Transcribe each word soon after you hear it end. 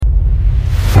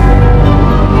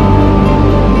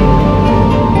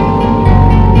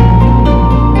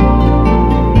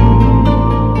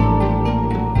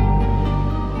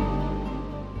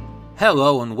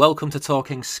Hello and welcome to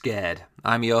Talking Scared.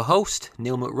 I'm your host,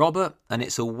 Neil McRobert, and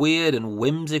it's a weird and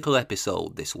whimsical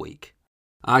episode this week.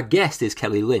 Our guest is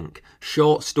Kelly Link,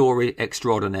 short story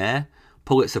extraordinaire,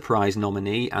 Pulitzer Prize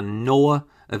nominee, and knower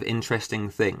of interesting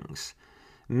things.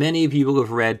 Many of you will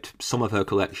have read some of her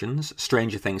collections: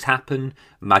 Stranger Things Happen,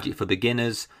 Magic for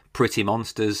Beginners, Pretty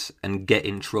Monsters, and Get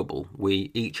in Trouble. We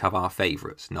each have our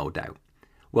favourites, no doubt.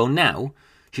 Well, now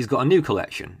she's got a new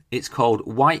collection. It's called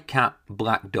White Cat,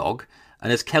 Black Dog,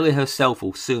 and as Kelly herself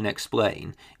will soon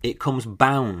explain, it comes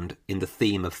bound in the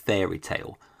theme of fairy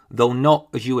tale, though not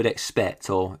as you would expect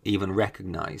or even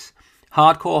recognise.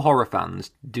 Hardcore horror fans,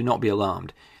 do not be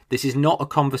alarmed. This is not a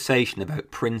conversation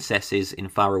about princesses in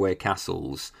faraway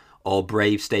castles or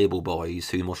brave stable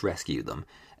boys who must rescue them.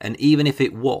 And even if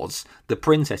it was, the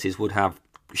princesses would have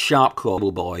sharp claw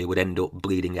boy would end up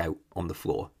bleeding out on the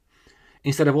floor.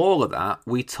 Instead of all of that,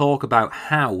 we talk about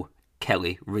how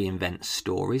Kelly reinvents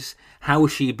stories, how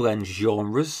she blends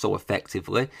genres so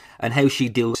effectively, and how she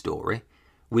deals with story.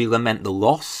 We lament the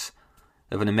loss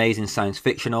of an amazing science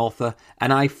fiction author,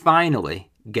 and I finally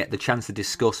get the chance to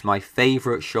discuss my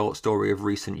favourite short story of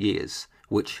recent years,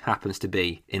 which happens to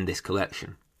be in this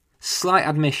collection. Slight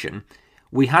admission,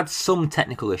 we had some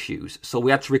technical issues, so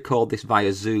we had to record this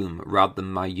via Zoom rather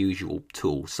than my usual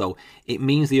tool, so it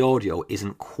means the audio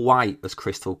isn't quite as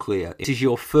crystal clear. If this is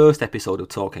your first episode of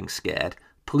Talking Scared,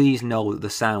 please know that the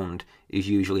sound is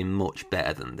usually much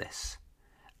better than this.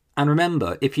 And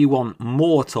remember, if you want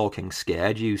more Talking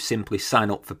Scared, you simply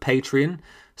sign up for Patreon.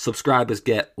 Subscribers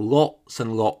get lots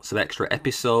and lots of extra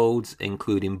episodes,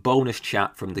 including bonus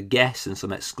chat from the guests and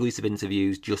some exclusive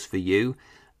interviews just for you.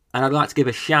 And I'd like to give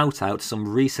a shout out to some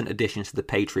recent additions to the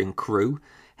Patreon crew.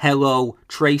 Hello,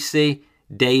 Tracy,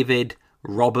 David,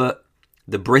 Robert,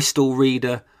 the Bristol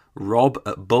Reader, Rob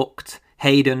at Booked,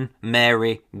 Hayden,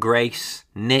 Mary, Grace,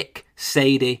 Nick,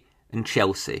 Sadie, and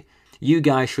Chelsea. You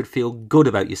guys should feel good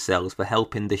about yourselves for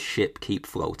helping this ship keep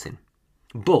floating.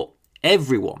 But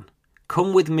everyone,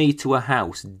 come with me to a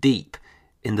house deep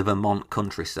in the Vermont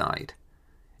countryside.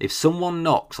 If someone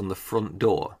knocks on the front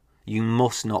door, you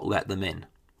must not let them in.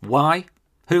 Why?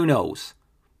 Who knows?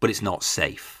 But it's not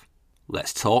safe.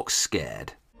 Let's talk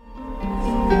scared.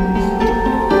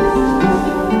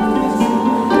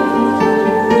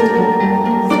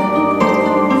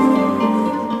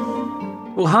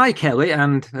 Well, hi, Kelly,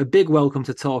 and a big welcome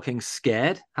to Talking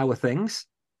Scared. How are things?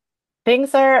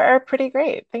 Things are pretty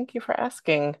great. Thank you for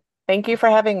asking. Thank you for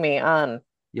having me on.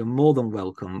 You're more than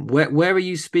welcome. Where are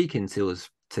you speaking to us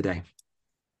today?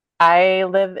 I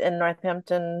live in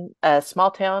Northampton, a small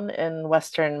town in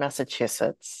Western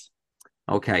Massachusetts.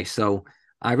 Okay, so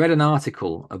I read an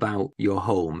article about your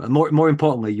home, and more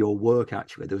importantly, your work,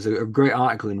 actually. There was a great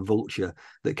article in Vulture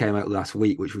that came out last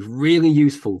week, which was really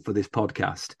useful for this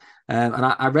podcast. And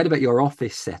I read about your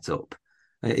office setup.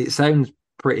 It sounds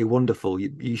pretty wonderful.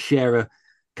 You share a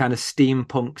kind of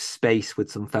steampunk space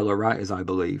with some fellow writers, I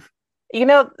believe.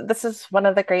 This is one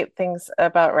of the great things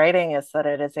about writing is that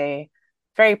it is a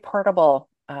very portable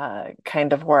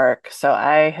kind of work. So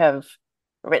I have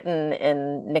written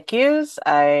in NICUs,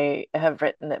 I have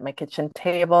written at my kitchen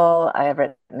table, I have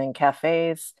written in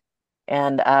cafes,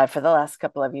 and for the last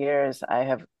couple of years, I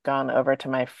have gone over to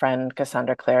my friend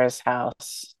Cassandra Clare's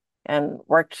house and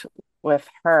worked with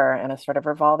her in a sort of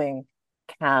revolving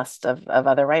cast of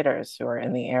other writers who are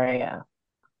in the area.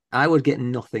 I would get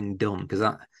nothing done because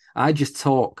I just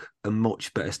talk a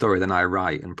much better story than I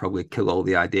write and probably kill all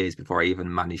the ideas before I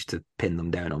even manage to pin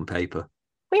them down on paper.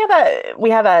 We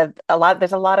have a lot,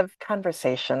 there's a lot of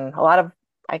conversation, a lot of,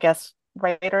 I guess,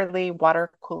 writerly water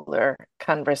cooler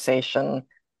conversation,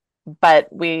 but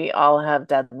we all have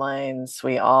deadlines,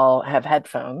 we all have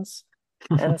headphones,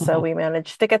 and so we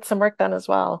managed to get some work done as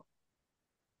well.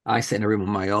 I sit in a room on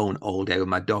my own all day with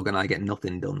my dog and I get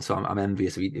nothing done. So I'm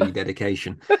envious of your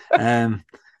dedication. Um,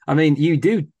 I mean, you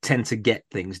do tend to get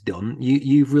things done.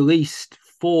 You've released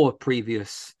four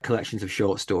previous collections of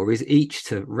short stories, each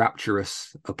to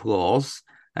rapturous applause.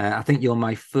 I think you're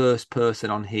my first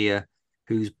person on here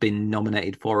who's been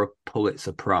nominated for a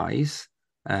Pulitzer Prize.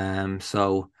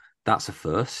 So that's a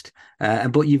first.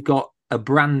 But you've got a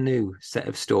brand new set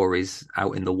of stories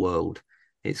out in the world.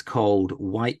 It's called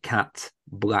White Cat,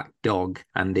 Black Dog,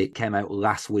 and it came out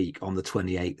last week on the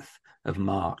 28th of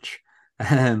March.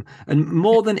 And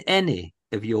more than any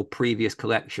of your previous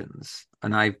collections,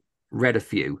 and I've read a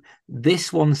few,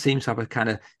 this one seems to have a kind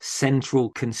of central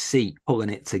conceit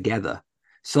pulling it together.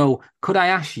 So could I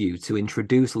ask you to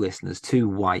introduce listeners to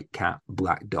White Cat,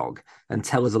 Black Dog and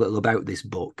tell us a little about this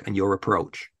book and your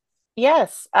approach?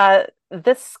 Yes,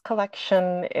 this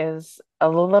collection is a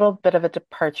little bit of a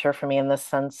departure for me in the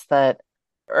sense that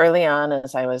early on,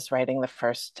 as I was writing the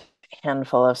first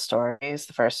handful of stories,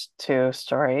 the first two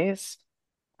stories,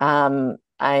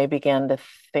 I began to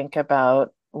think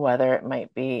about whether it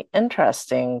might be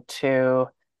interesting to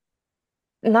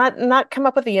not come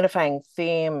up with a unifying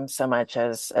theme so much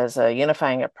as a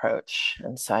unifying approach.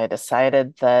 And so I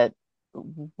decided that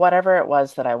whatever it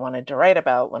was that I wanted to write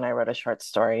about when I wrote a short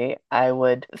story, I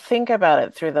would think about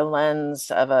it through the lens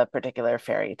of a particular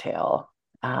fairy tale.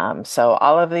 So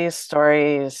all of these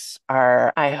stories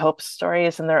are, I hope,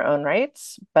 stories in their own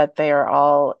rights, but they are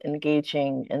all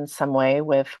engaging in some way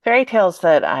with fairy tales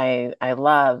that I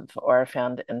love or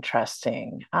found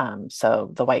interesting. So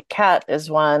The White Cat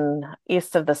is one,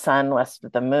 East of the Sun, West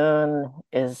of the Moon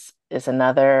is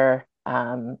another,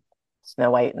 Snow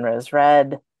White and Rose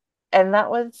Red. And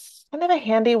that was kind of a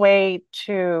handy way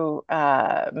to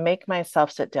make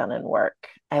myself sit down and work.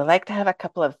 I like to have a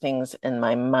couple of things in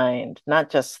my mind, not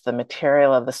just the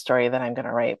material of the story that I'm going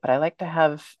to write, but I like to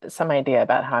have some idea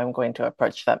about how I'm going to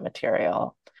approach that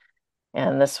material.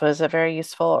 And this was a very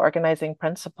useful organizing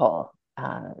principle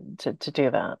to do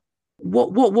that.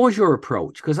 What was your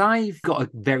approach? Because I've got a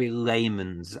very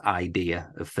layman's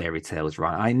idea of fairy tales,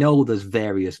 right? I know there's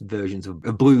various versions of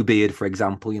Bluebeard, for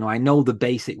example. I know the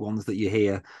basic ones that you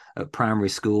hear at primary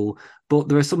school, but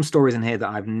there are some stories in here that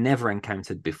I've never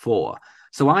encountered before.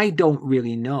 So I don't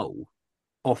really know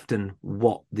often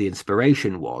what the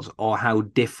inspiration was or how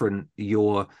different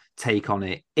your take on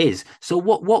it is. So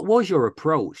what was your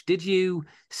approach? Did you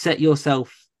set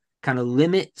yourself kind of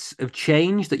limits of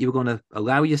change that you were going to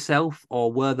allow yourself,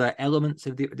 or were there elements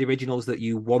of the originals that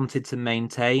you wanted to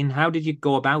maintain? How did you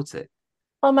go about it?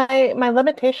 Well, my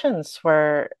limitations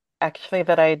were actually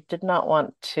that I did not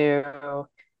want to,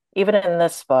 even in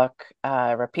this book,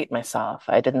 repeat myself.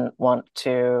 I didn't want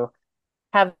to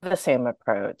have the same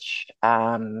approach,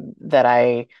 that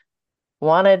I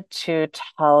wanted to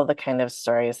tell the kind of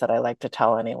stories that I like to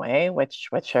tell anyway, which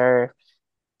are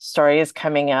stories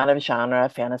coming out of genre,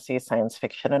 fantasy, science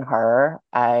fiction, and horror.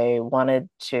 I wanted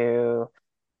to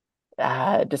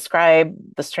describe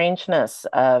the strangeness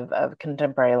of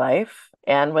contemporary life.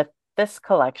 And with this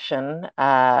collection,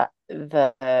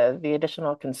 the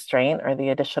additional constraint or the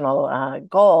additional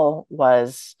goal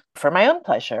was for my own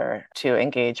pleasure to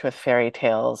engage with fairy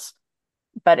tales,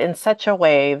 but in such a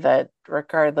way that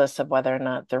regardless of whether or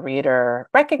not the reader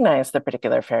recognized the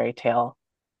particular fairy tale,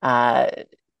 uh,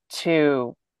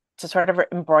 to to sort of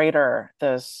embroider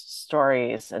those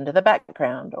stories into the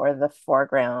background or the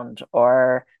foreground,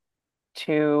 or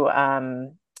to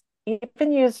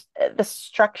even use the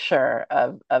structure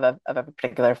of a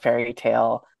particular fairy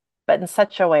tale, but in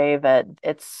such a way that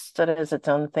it stood as its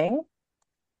own thing.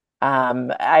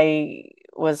 I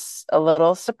was a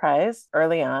little surprised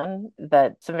early on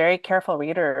that some very careful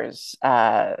readers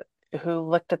who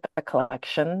looked at the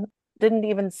collection didn't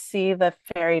even see the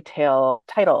fairy tale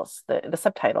titles, the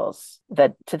subtitles,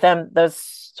 that to them, the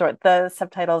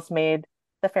subtitles made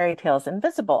the fairy tales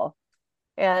invisible.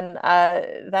 And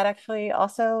that actually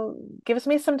also gives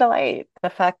me some delight. The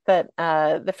fact that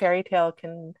the fairy tale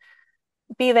can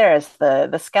be there as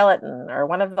the skeleton or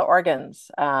one of the organs,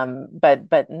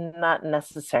 but not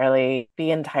necessarily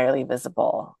be entirely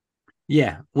visible.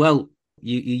 Yeah, well,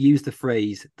 you use the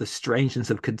phrase the strangeness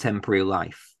of contemporary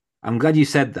life. I'm glad you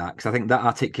said that because I think that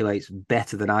articulates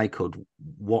better than I could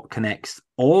what connects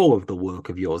all of the work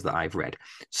of yours that I've read.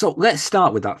 So let's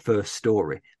start with that first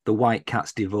story, The White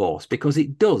Cat's Divorce, because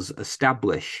it does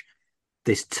establish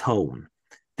this tone,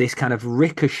 this kind of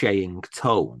ricocheting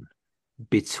tone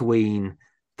between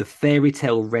the fairy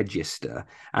tale register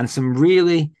and some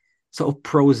really sort of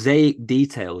prosaic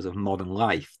details of modern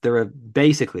life. There are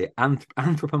basically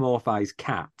anthropomorphized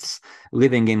cats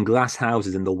living in glass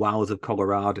houses in the wilds of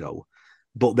Colorado,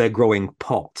 but they're growing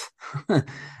pot.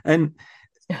 And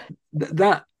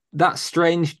that that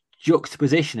strange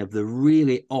juxtaposition of the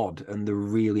really odd and the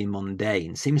really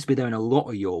mundane seems to be there in a lot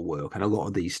of your work and a lot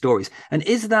of these stories. And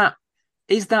is that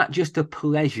just a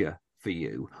pleasure for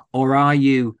you, or are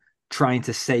you trying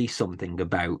to say something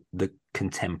about the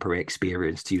contemporary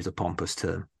experience, to use a pompous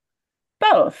term?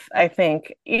 Both, I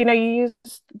think. You use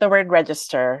the word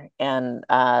register, and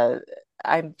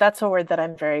that's a word that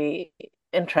I'm very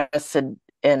interested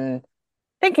in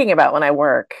thinking about when I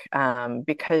work,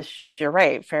 because you're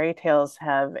right, fairy tales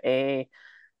have a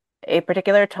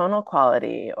particular tonal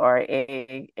quality or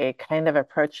a kind of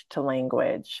approach to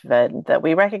language that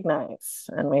we recognize,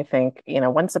 and we think,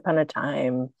 once upon a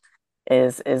time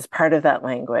is part of that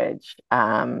language.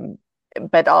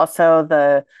 But also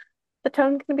the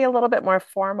tone can be a little bit more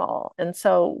formal. And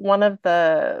so one of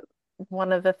the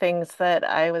things that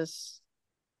I was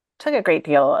took a great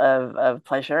deal of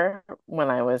pleasure when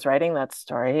I was writing that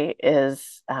story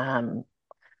is the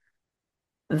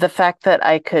fact that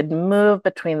I could move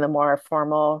between the more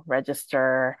formal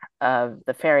register of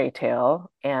the fairy tale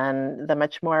and the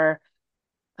much more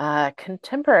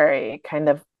contemporary kind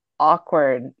of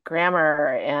awkward grammar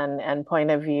and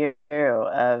point of view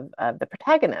of the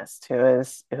protagonist who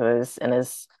is in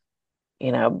his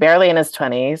barely in his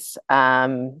 20s,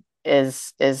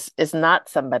 is not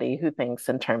somebody who thinks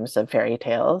in terms of fairy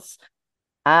tales,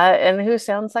 and who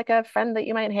sounds like a friend that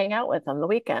you might hang out with on the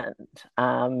weekend.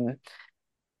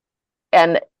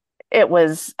 And it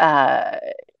was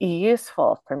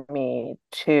useful for me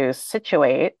to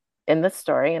situate in this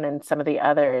story and in some of the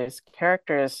others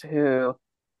characters who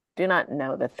do not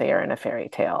know that they are in a fairy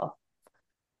tale,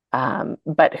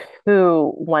 but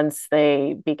who, once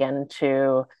they begin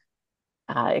to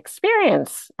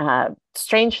experience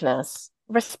strangeness,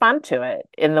 respond to it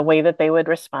in the way that they would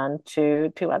respond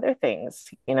to other things.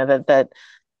 That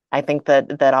I think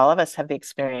that all of us have the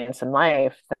experience in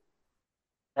life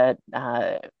that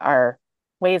are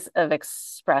ways of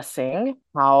expressing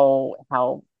how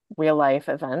real life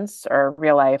events or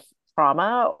real life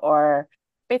trauma or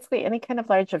basically any kind of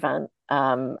large event.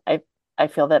 I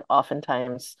feel that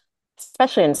oftentimes,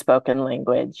 especially in spoken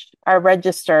language, our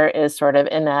register is sort of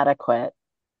inadequate,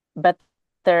 but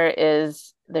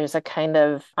there's a kind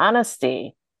of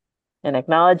honesty in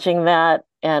acknowledging that.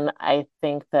 And I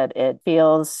think that it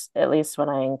feels, at least when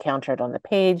I encounter it on the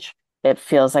page, it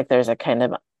feels like there's a kind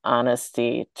of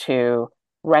honesty to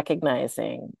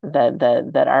recognizing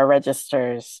that our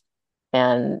registers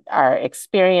and our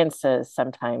experiences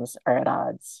sometimes are at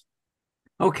odds.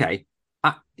 Okay.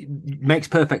 Makes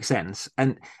perfect sense.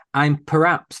 And I'm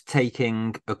perhaps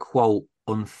taking a quote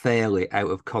unfairly out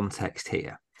of context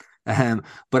here.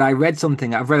 But I've read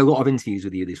a lot of interviews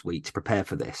with you this week to prepare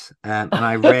for this. And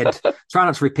I read, trying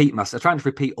not to repeat myself, trying to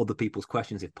repeat other people's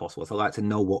questions if possible. So I like to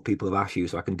know what people have asked you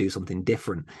so I can do something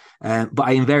different. But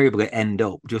I invariably end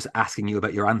up just asking you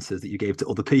about your answers that you gave to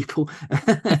other people.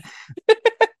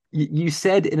 You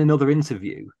said in another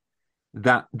interview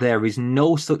that there is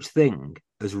no such thing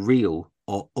as real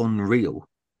or unreal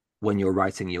when you're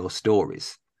writing your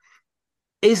stories.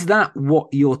 Is that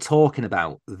what you're talking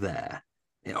about there?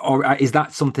 Or is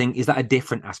that a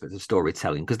different aspect of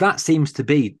storytelling? Because that seems to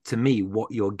be, to me,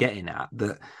 what you're getting at,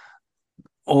 that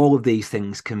all of these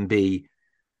things can be,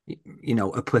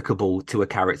 applicable to a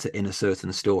character in a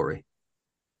certain story.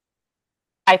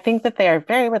 I think that they are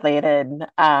very related.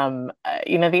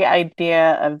 The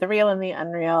idea of the real and the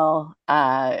unreal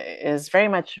is very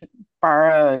much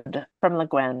borrowed from Le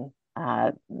Guin.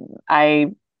 I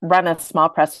run a small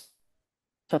press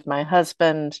with my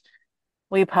husband.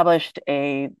 We published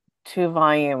a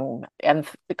two-volume and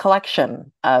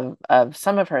collection of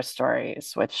some of her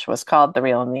stories, which was called The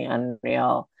Real and the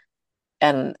Unreal.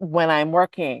 And when I'm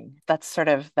working, that's sort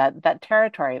of that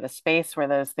territory, the space where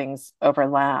those things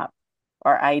overlap,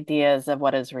 or ideas of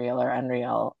what is real or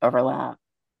unreal overlap,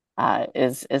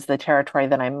 is the territory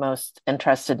that I'm most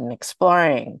interested in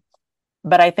exploring.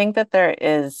 But I think that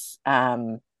there's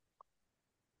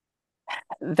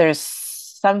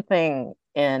something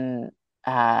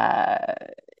uh,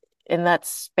 in that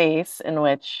space in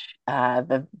which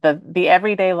the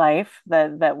everyday life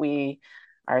that we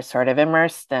are sort of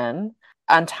immersed in,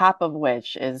 on top of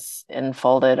which is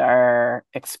enfolded our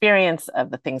experience of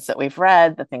the things that we've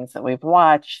read, the things that we've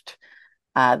watched,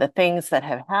 the things that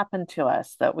have happened to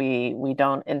us that we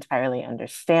don't entirely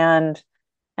understand.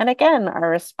 And again, our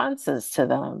responses to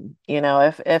them.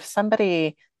 If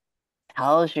somebody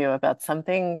tells you about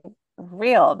something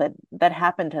real that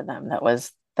happened to them that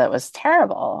was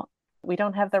terrible, we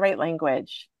don't have the right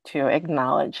language to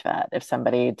acknowledge that. If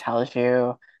somebody tells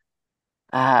you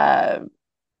uh,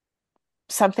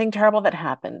 something terrible that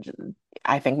happened,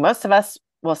 I think most of us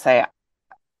will say,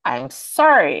 "I'm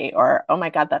sorry," or "Oh my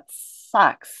God, that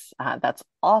sucks. That's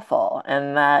awful."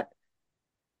 And that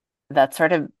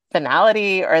sort of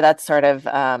banality, or that sort of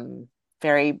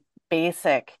very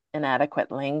basic,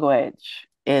 inadequate language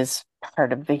is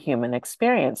part of the human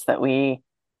experience, that we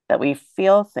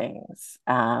feel things,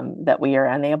 that we are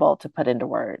unable to put into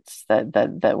words,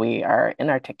 that we are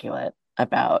inarticulate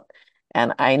about.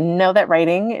 And I know that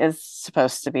writing is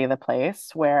supposed to be the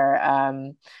place where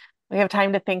we have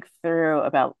time to think through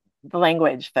about the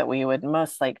language that we would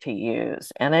most like to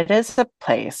use. And it is a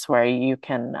place where you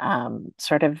can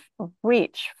sort of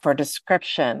reach for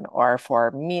description or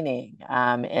for meaning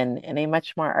in a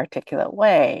much more articulate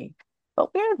way.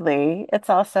 But weirdly, it's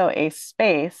also a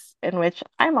space in which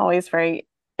I'm always very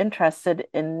interested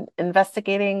in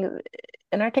investigating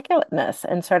inarticulateness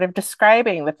and sort of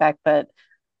describing the fact that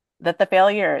that the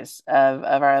failures of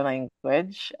our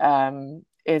language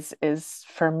is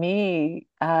for me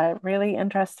really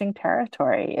interesting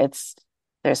territory.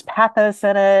 There's pathos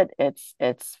in it.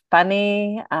 It's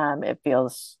funny. It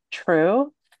feels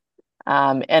true.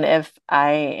 And if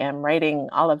I am writing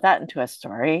all of that into a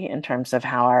story in terms of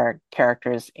how our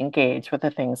characters engage with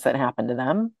the things that happen to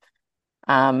them,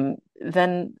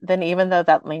 then even though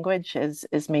that language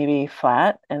is maybe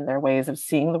flat and their ways of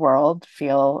seeing the world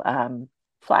feel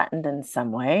flattened in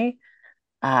some way,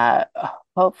 uh,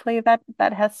 hopefully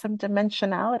that has some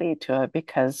dimensionality to it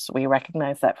because we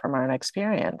recognize that from our own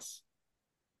experience.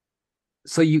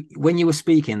 So when you were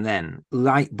speaking then,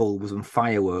 light bulbs and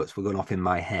fireworks were going off in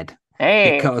my head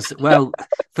Hey, because, well,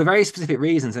 for very specific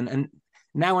reasons. And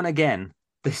now and again,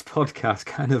 this podcast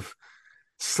kind of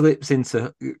slips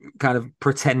into kind of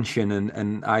pretension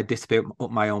and I disappear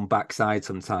up my own backside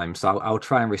sometimes. So I'll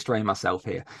try and restrain myself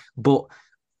here. But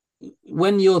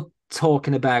when you're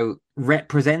talking about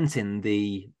representing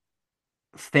the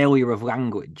failure of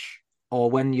language, or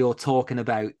when you're talking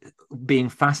about being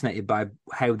fascinated by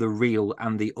how the real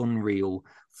and the unreal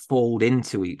fold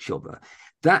into each other,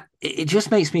 that it just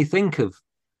makes me think of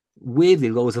weirdly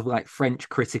loads of like French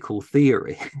critical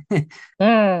theory,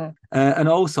 mm, and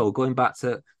also going back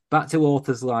to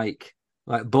authors like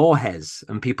Borges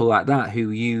and people like that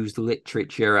who used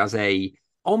literature as a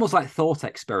almost like thought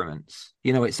experiments.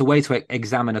 It's a way to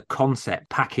examine a concept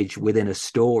packaged within a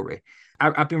story.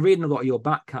 I've been reading a lot of your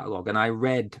back catalogue, and I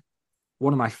read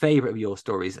one of my favorite of your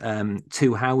stories,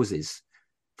 Two Houses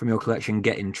from your collection,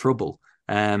 Get in Trouble.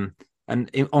 On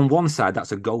one side,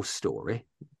 that's a ghost story,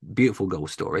 beautiful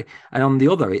ghost story, and on the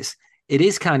other, it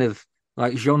is kind of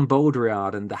like Jean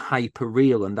Baudrillard and the hyper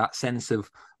real and that sense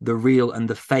of the real and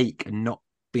the fake and not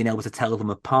being able to tell them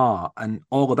apart, and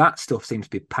all of that stuff seems to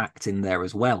be packed in there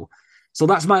as well. So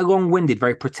that's my long-winded,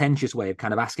 very pretentious way of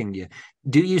kind of asking you: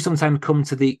 do you sometimes come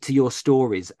to your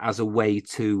stories as a way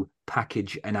to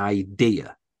package an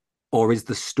idea, or is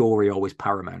the story always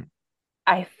paramount?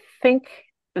 I think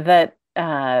that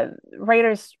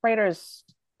writers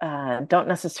don't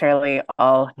necessarily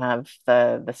all have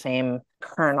the same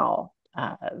kernel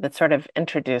that sort of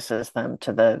introduces them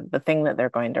to the thing that they're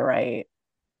going to write.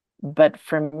 But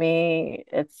for me,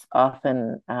 it's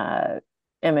often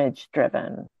image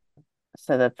driven,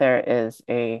 so that there is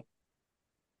a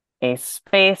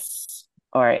space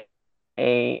or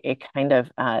a kind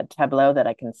of tableau that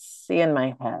I can see in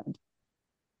my head,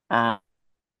 uh,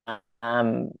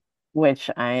 um, which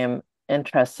I am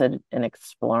interested in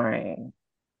exploring.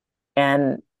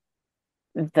 And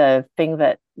the thing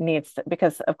that needs to,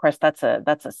 because of course that's a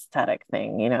static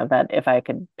thing, that if I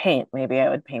could paint, maybe I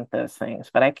would paint those things,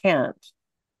 but I can't.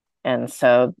 And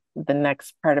so the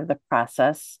next part of the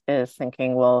process is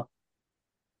thinking, well,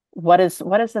 what is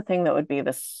the thing that would be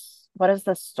this, what is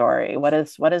the story? What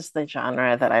is the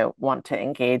genre that I want to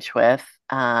engage with?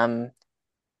 What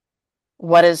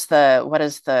is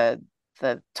the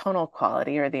tonal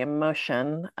quality or the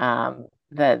emotion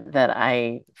that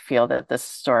I feel that this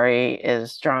story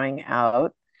is drawing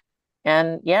out?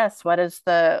 And yes, what is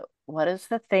the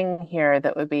thing here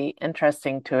that would be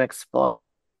interesting to explore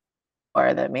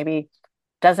that maybe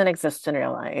doesn't exist in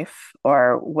real life,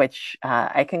 or which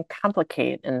I can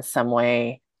complicate in some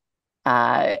way,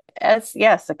 as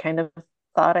yes, a kind of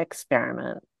thought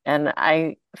experiment. And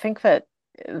I think that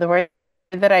the word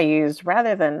that I use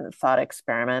rather than thought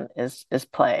experiment is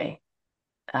play.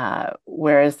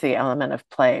 Where is the element of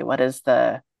play? What is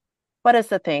the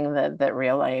thing that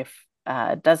real life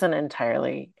doesn't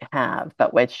entirely have,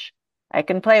 but which I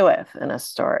can play with in a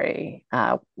story?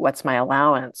 What's my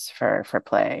allowance for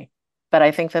play? But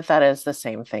I think that is the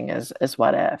same thing as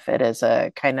what if. It is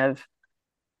a kind of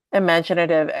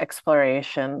imaginative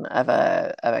exploration of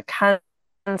a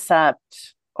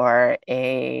concept or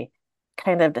a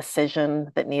kind of decision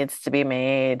that needs to be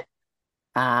made,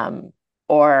 um,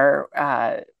 or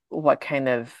what kind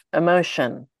of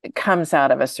emotion comes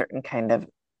out of a certain kind of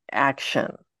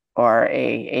action, or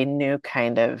a new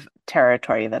kind of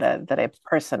territory that a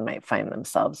person might find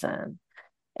themselves in.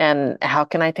 And how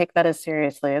can I take that as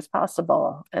seriously as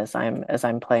possible as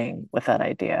I'm playing with that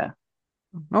idea?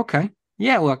 Okay.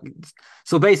 Yeah, well,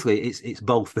 so basically it's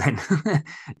both then.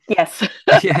 Yes.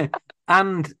 Yeah.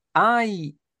 And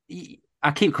I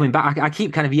keep coming back. I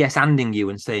keep kind of yes anding you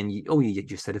and saying, oh, you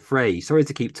just said a phrase. Sorry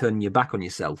to keep turning your back on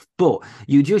yourself, but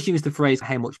you just used the phrase,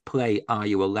 how much play are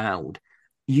you allowed?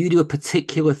 You do a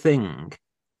particular thing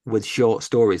with short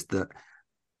stories that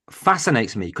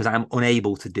fascinates me because I'm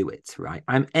unable to do it, right?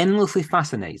 I'm endlessly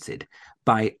fascinated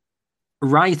by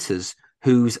writers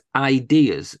whose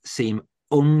ideas seem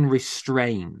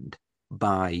unrestrained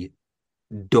by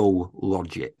dull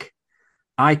logic.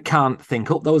 I can't think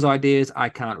up those ideas. I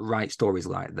can't write stories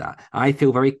like that. I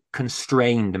feel very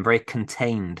constrained and very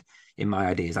contained in my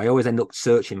ideas. I always end up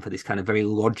searching for this kind of very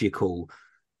logical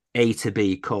A to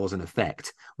B cause and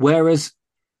effect. Whereas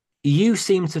you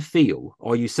seem to feel,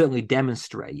 or you certainly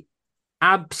demonstrate,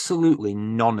 absolutely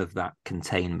none of that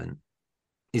containment.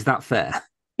 Is that fair?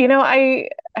 I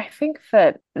think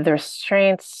that the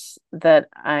restraints that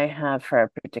I have for a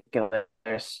particular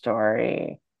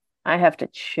story, I have to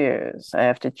choose. I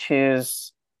have to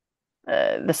choose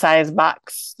the size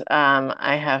box.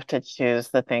 I have to choose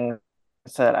the things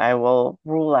that I will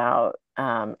rule out.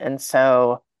 And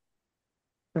so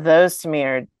those to me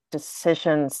are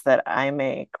decisions that I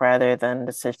make rather than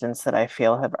decisions that I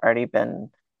feel have already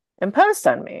been imposed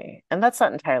on me. And that's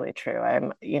not entirely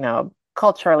true.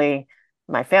 Culturally,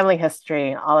 my family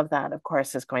history, all of that, of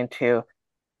course, is going to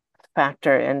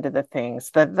factor into the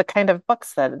things, the kind of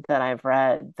books that I've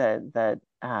read that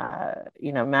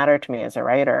matter to me as a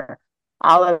writer.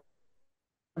 All of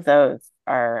those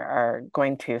are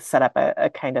going to set up a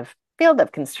kind of field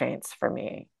of constraints for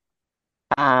me.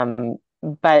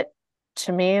 But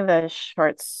to me, the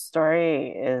short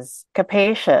story is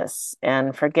capacious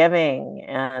and forgiving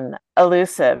and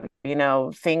elusive.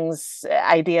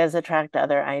 Ideas attract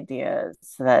other ideas,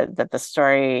 that the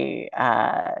story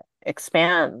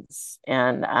expands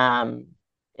and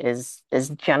is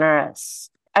generous.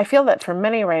 I feel that for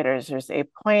many writers, there's a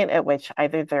point at which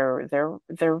either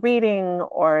their reading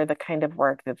or the kind of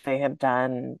work that they have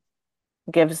done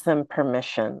gives them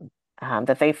permission,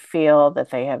 that they feel that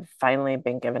they have finally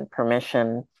been given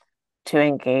permission to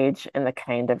engage in the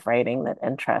kind of writing that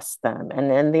interests them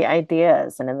and in the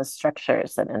ideas and in the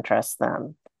structures that interest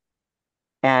them.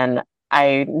 And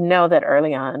I know that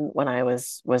early on when I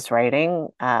was writing,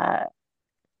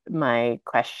 my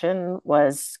question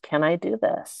was, can I do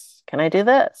this? Can I do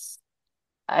this?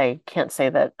 I can't say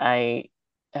that I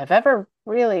have ever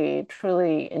really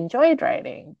truly enjoyed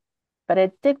writing, but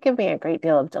it did give me a great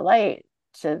deal of delight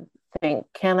to think,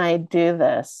 can I do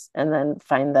this? And then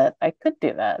find that I could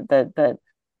do that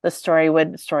the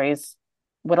stories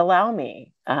would allow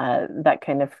me that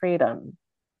kind of freedom.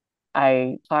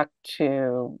 I talk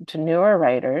to newer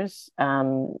writers,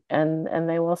 and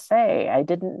they will say, I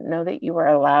didn't know that you were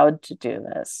allowed to do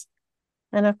this.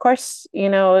 And of course,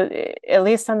 at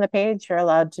least on the page, you're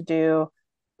allowed to do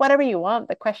whatever you want.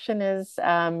 The question is,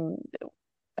 how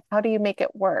do you make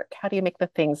it work? How do you make the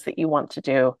things that you want to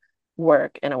do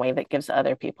work in a way that gives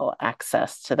other people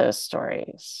access to those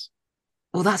stories?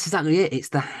 Well, that's exactly it. It's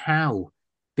the how.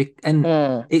 And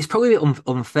Mm. it's probably a bit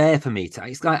unfair for me to.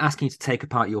 It's like asking you to take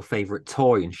apart your favorite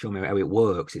toy and show me how it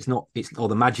works. It's not. It's or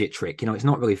the magic trick. It's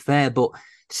not really fair. But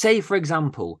say, for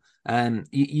example,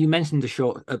 you mentioned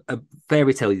a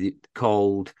fairy tale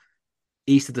called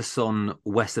East of the Sun,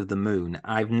 West of the Moon.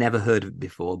 I've never heard of it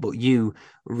before, but you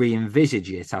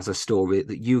re-envisage it as a story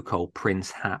that you call Prince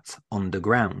Hat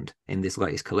Underground in this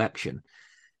latest collection.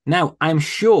 Now, I'm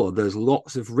sure there's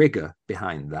lots of rigor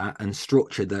behind that and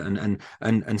structure that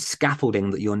and scaffolding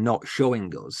that you're not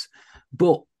showing us.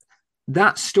 But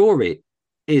that story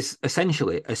is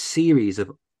essentially a series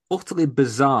of utterly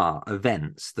bizarre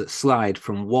events that slide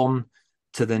from one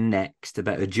to the next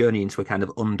about a journey into a kind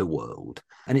of underworld.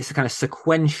 And it's a kind of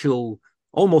sequential,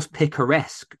 almost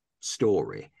picaresque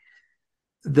story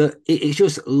that it's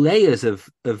just layers of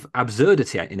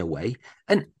absurdity in a way.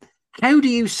 And how do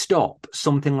you stop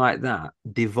something like that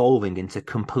devolving into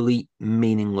complete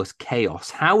meaningless chaos?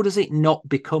 How does it not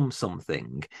become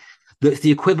something that's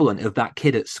the equivalent of that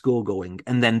kid at school going,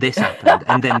 and then this happened,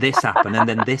 and then this happened, and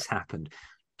then this happened?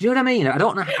 Do you know what I mean? I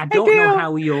don't know. I I don't know do.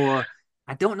 how you're.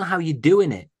 I don't know how you're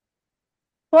doing it.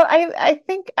 Well, I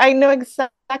think I know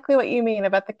exactly what you mean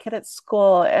about the kid at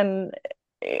school. And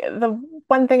the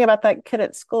one thing about that kid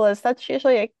at school is that's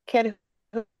usually a kid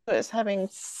who is having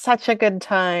such a good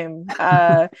time.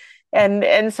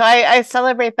 And so I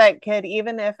celebrate that kid,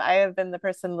 even if I have been the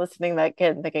person listening to that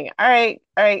kid and thinking, all right,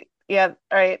 yeah,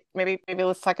 all right, maybe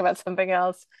let's talk about something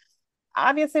else.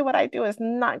 Obviously, what I do is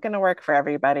not going to work for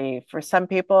everybody. For some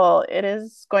people, it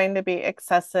is going to be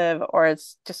excessive, or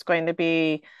it's just going to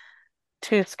be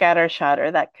too scattershot,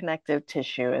 or that connective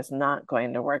tissue is not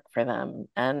going to work for them.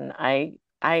 And I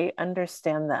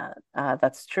understand that.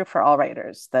 That's true for all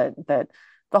writers, that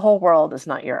the whole world is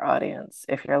not your audience.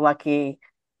 If you're lucky,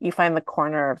 you find the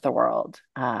corner of the world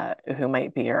who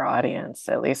might be your audience,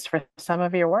 at least for some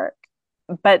of your work.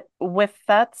 But with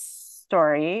that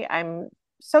story, I'm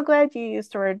so glad you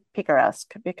used the word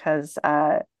picaresque, because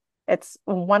it's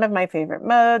one of my favorite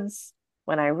modes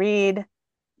when I read,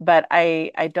 but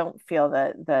I don't feel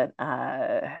that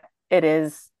it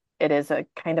is it is a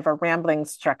kind of a rambling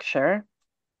structure.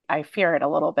 I fear it a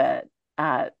little bit.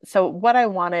 So what I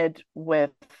wanted with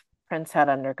Prince Hat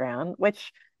Underground,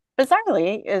 which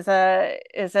bizarrely is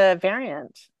a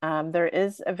variant. There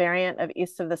is a variant of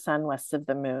East of the Sun, West of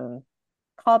the Moon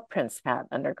called Prince Hat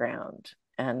Underground.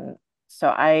 And so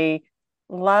I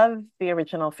love the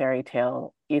original fairy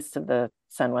tale, East of the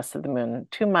Sun, West of the Moon,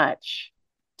 too much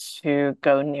to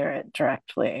go near it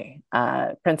directly.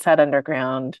 Prince Hat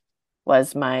Underground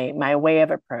was my way of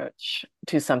approach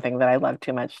to something that I love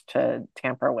too much to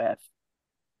tamper with.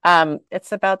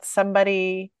 It's about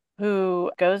somebody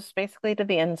who goes basically to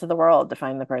the ends of the world to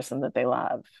find the person that they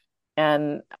love.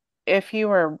 And if you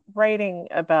were writing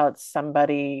about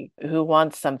somebody who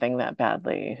wants something that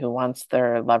badly, who wants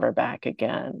their lover back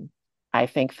again, I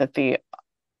think that the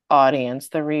audience,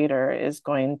 the reader, is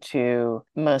going to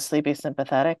mostly be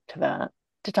sympathetic to that.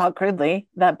 To talk crudely,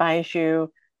 that buys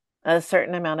you a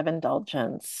certain amount of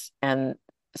indulgence. And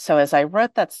so as I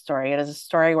wrote that story, it is a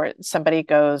story where somebody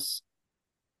goes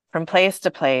from place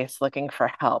to place looking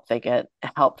for help. They get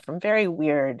help from very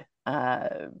weird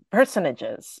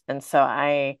personages. And so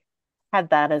I had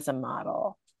that as a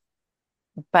model.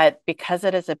 But because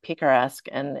it is a picaresque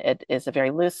and it is a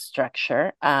very loose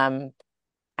structure,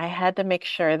 I had to make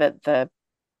sure that the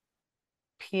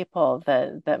people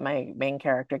that my main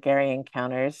character Gary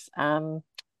encounters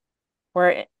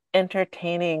were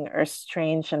entertaining or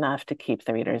strange enough to keep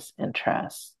the reader's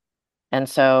interest. And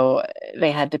so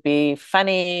they had to be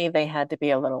funny, they had to be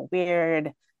a little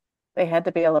weird, they had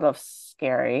to be a little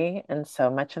scary. And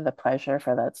so much of the pleasure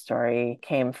for that story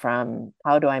came from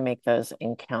how do I make those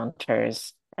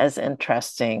encounters as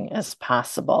interesting as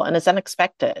possible and as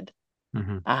unexpected.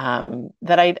 Hmm.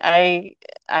 That I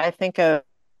think of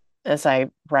as I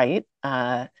write.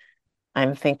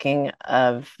 I'm thinking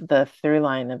of the through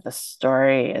line of the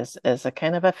story as a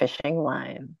kind of a fishing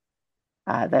line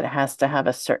that has to have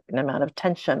a certain amount of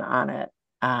tension on it.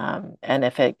 And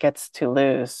if it gets too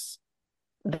loose,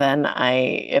 then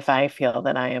if I feel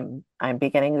that I'm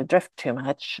beginning to drift too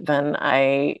much, then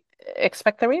I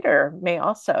expect the reader may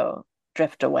also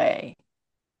drift away.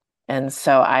 And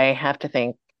so I have to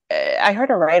think. I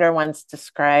heard a writer once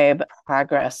describe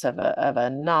progress of a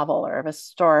novel or of a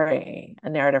story, a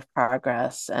narrative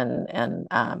progress, and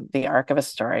the arc of a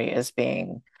story as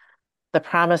being the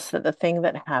promise that the thing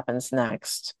that happens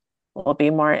next will be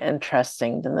more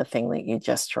interesting than the thing that you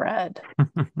just read,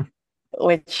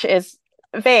 which is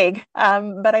vague,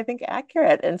 but I think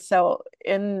accurate. And so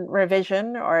in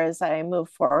revision or as I move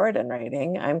forward in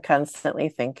writing, I'm constantly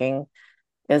thinking,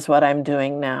 is what I'm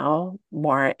doing now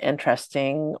more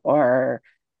interesting or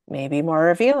maybe more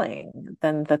revealing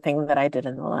than the thing that I did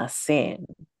in the last scene?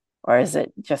 Or is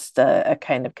it just a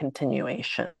kind of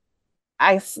continuation?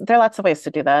 There are lots of ways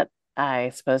to do that.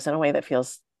 I suppose in a way that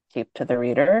feels cheap to the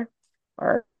reader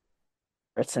or,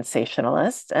 or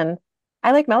sensationalist. And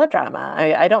I like melodrama.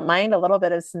 I don't mind a little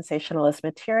bit of sensationalist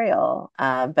material,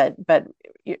 but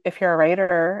if you're a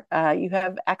writer, you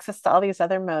have access to all these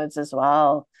other modes as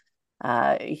well.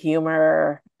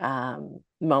 Humor,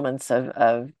 moments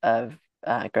of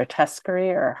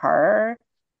grotesquerie or horror.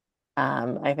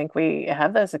 I think we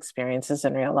have those experiences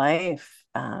in real life.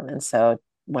 And so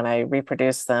when I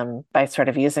reproduce them by sort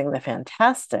of using the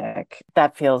fantastic,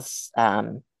 that feels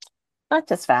not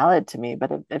just valid to me,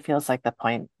 but it feels like the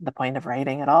point of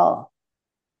writing at all.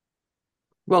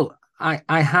 Well, I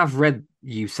have read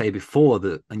you say before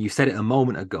that, and you said it a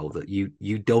moment ago, that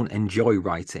you don't enjoy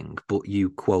writing, but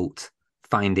you quote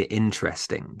find it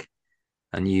interesting,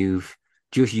 and you've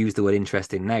just used the word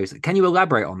interesting now. So can you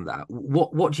elaborate on that?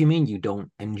 What do you mean you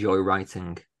don't enjoy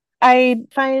writing? I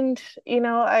find,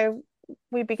 I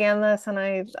we began this and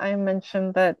I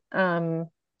mentioned that part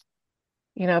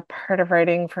of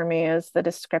writing for me is the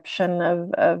description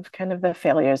of kind of the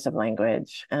failures of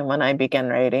language. And when I begin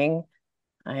writing,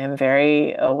 I am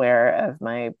very aware of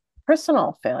my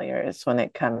personal failures when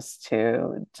it comes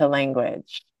to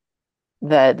language.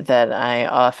 That I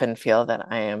often feel that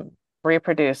I am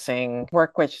reproducing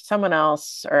work which someone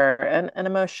else or an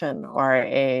emotion or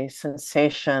a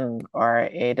sensation or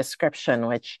a description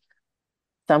which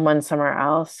someone somewhere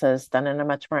else has done in a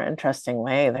much more interesting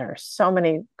way. There are so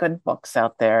many good books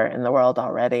out there in the world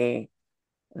already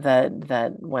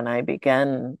that when I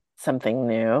begin something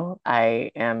new, I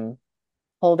am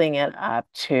holding it up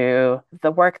to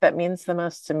the work that means the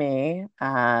most to me,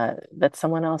 that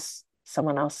someone else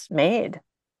made.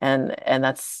 And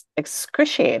that's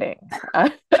excruciating.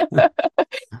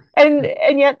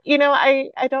 And yet,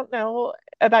 I don't know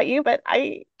about you, but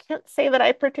I can't say that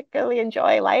I particularly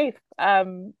enjoy life.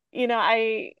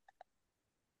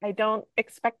 I don't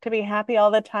expect to be happy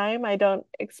all the time. I don't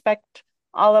expect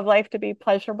all of life to be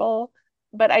pleasurable,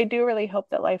 but I do really hope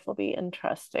that life will be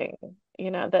interesting.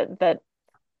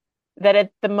 That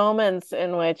at the moments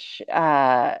in which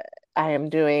I am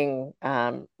doing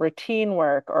routine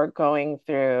work or going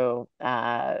through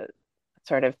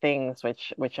sort of things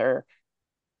which are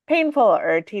painful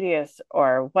or tedious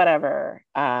or whatever,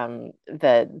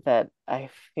 that I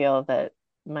feel that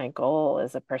my goal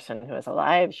as a person who is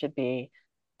alive should be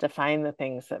to find the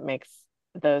things that makes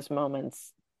those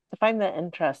moments, to find the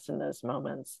interest in those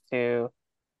moments, to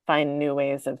find new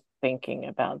ways of thinking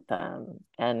about them,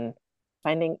 and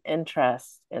finding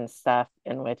interest in stuff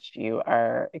in which you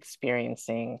are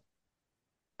experiencing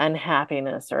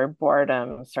unhappiness or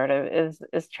boredom sort of is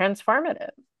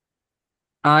transformative.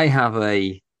 I have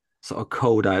a sort of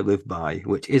code I live by,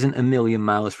 which isn't a million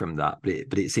miles from that,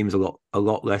 but it seems a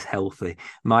lot less healthy.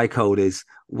 My code is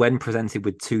when presented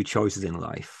with two choices in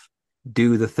life,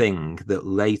 do the thing that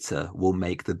later will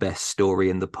make the best story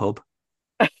in the pub.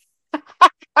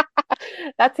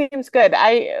 That seems good.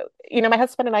 My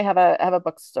husband and I have a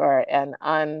bookstore, and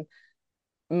on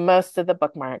most of the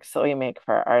bookmarks that we make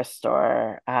for our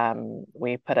store,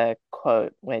 we put a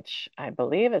quote, which I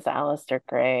believe is Alistair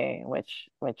Gray, which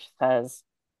says,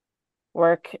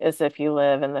 "Work as if you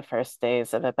live in the first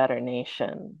days of a better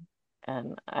nation."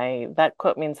 And I that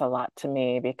quote means a lot to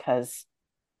me because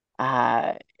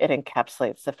it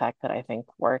encapsulates the fact that I think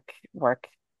work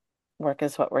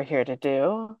is what we're here to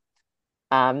do.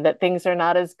 That things are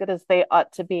not as good as they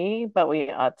ought to be, but we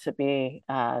ought to be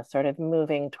sort of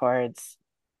moving towards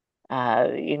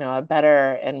a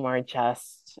better and more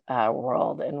just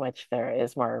world in which there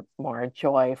is more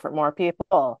joy for more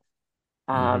people.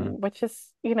 Mm-hmm. Which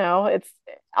is, it's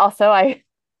also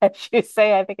as you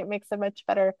say, I think it makes a much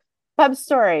better pub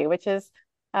story, which is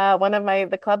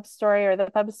the club story or the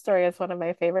pub story is one of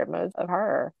my favorite modes of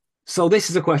horror. So this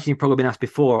is a question you've probably been asked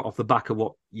before off the back of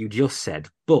what you just said,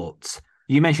 but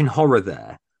you mentioned horror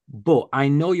there. But I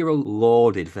know you're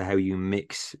lauded for how you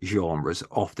mix genres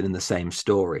often in the same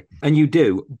story, and you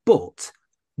do. But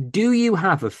do you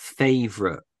have a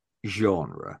favorite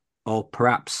genre, or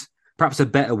perhaps a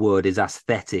better word is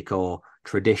aesthetic or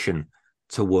tradition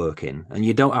to work in? And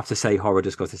you don't have to say horror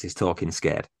just because this is talking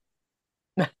scared.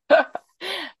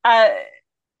 Uh,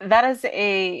 that is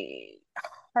a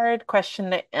hard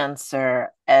question to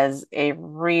answer. As a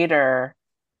reader,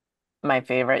 my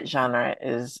favorite genre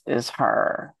is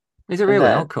horror. Is it really?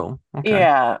 Oh, That cool. Okay.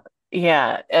 Yeah,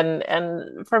 yeah,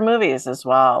 and for movies as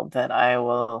well, that I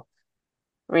will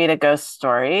read a ghost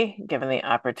story given the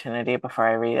opportunity before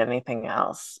I read anything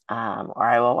else, or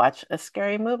I will watch a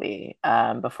scary movie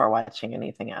before watching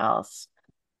anything else.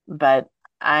 But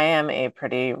I am a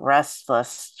pretty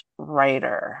restless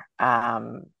writer.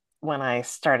 When I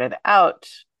started out,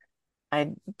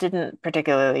 I didn't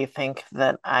particularly think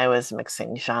that I was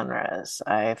mixing genres.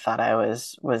 I thought I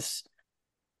was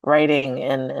writing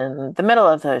in the middle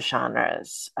of those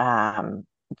genres.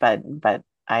 But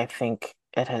I think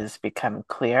it has become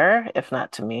clear, if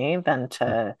not to me, then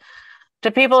to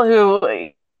people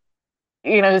who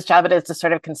whose job it is to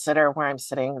sort of consider where I'm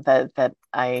sitting, that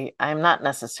I'm not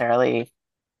necessarily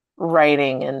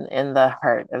writing in the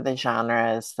heart of the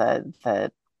genres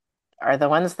that are the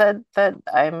ones that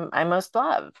I most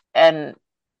love. And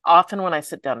often when I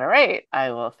sit down to write,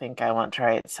 I will think I want to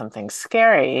write something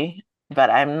scary, but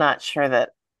I'm not sure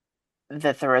that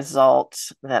the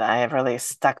result that I have really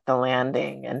stuck the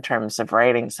landing in terms of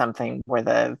writing something where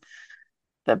the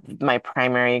my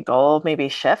primary goal maybe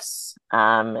shifts.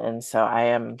 And so I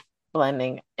am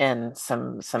blending in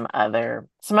some other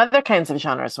kinds of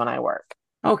genres when I work.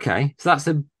 Okay. So that's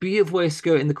a beautiful way of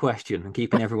skirting the question and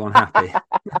keeping everyone happy.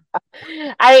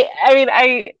 I mean,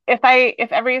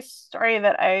 if every story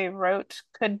that I wrote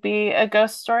could be a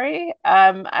ghost story,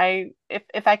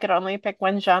 if I could only pick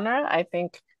one genre, I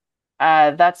think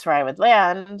that's where I would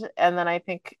land. And then I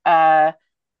think the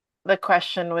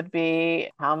question would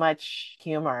be, how much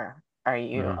humor are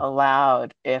you Mhm.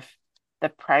 allowed if the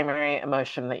primary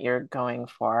emotion that you're going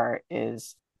for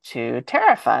is to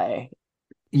terrify?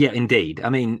 Yeah, indeed. I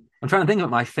mean, I'm trying to think about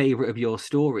my favorite of your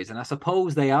stories, and I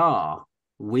suppose they are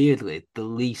weirdly the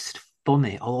least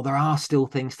funny, although there are still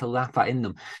things to laugh at in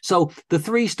them. So, the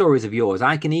three stories of yours,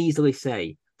 I can easily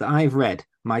say that I've read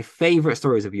my favorite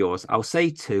stories of yours. I'll say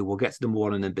two, we'll get to them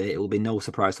one in a bit. It will be no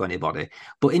surprise to anybody.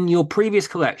 But in your previous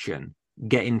collection,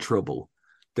 Get in Trouble,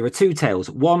 there are two tales.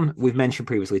 One we've mentioned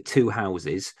previously, Two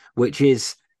Houses, which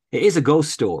is it is a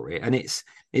ghost story, and it's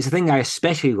a thing I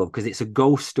especially love because it's a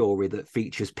ghost story that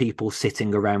features people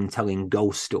sitting around telling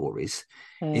ghost stories.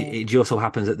 It Mm. just so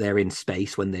happens that they're in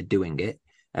space when they're doing it.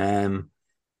 Um,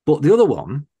 But the other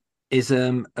one is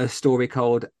a story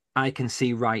called I Can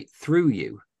See Right Through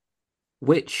You,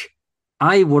 which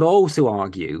I would also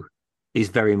argue is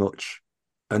very much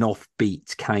an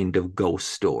offbeat kind of ghost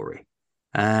story.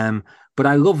 Um, but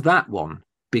I love that one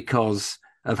because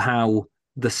of how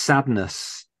the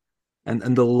sadness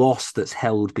and the loss that's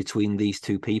held between these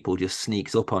two people just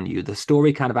sneaks up on you. The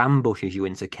story kind of ambushes you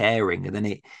into caring, and then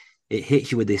it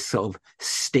hits you with this sort of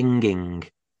stinging,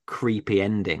 creepy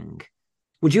ending.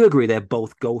 Would you agree they're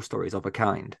both ghost stories of a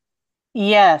kind?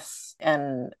 Yes,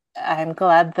 and I'm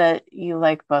glad that you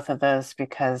like both of those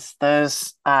because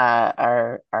those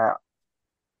are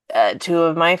two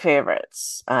of my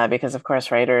favorites. Because of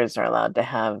course writers are allowed to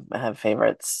have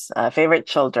favorites, favorite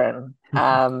children.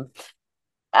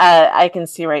 I Can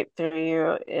See Right Through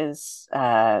You is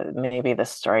maybe the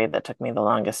story that took me the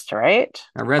longest to write.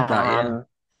 I read that, yeah.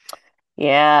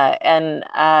 Yeah, and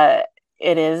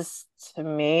it is to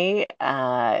me,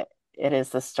 it is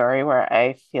the story where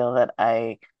I feel that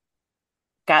I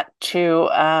got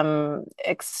to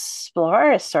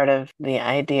explore sort of the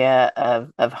idea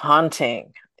of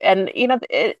haunting. And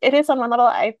it is on one level,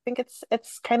 I think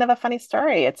it's kind of a funny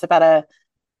story. It's about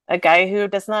a guy who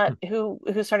does not who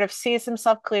sort of sees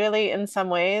himself clearly in some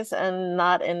ways and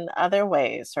not in other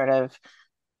ways, sort of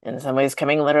in some ways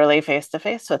coming literally face to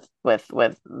face with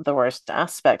the worst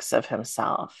aspects of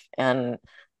himself. And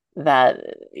that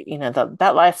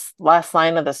that last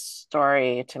line of the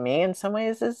story to me in some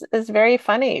ways is very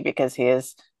funny because he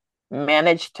has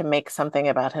managed to make something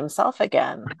about himself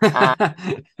again. And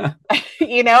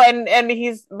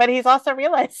he's also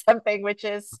realized something, which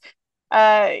is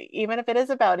even if it is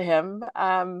about him,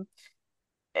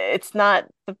 it's not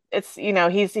it's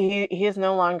he is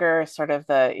no longer sort of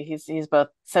the he's both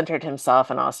centered himself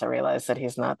and also realized that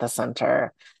he's not the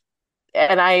center.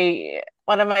 And I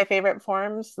one of my favorite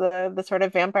forms, the sort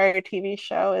of vampire TV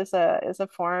show, is a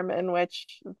form in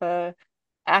which the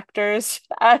actors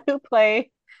who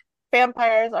play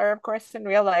vampires are, of course, in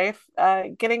real life,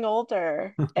 getting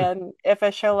older. And if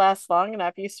a show lasts long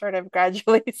enough, you sort of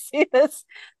gradually see this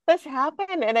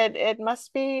happen, and it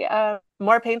must be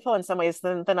more painful in some ways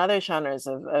than other genres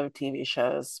of TV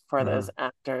shows for those Mhm.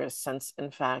 actors, since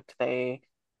in fact they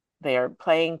are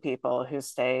playing people who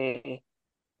stay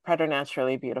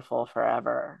preternaturally beautiful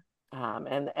forever.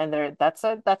 And that's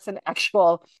an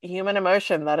actual human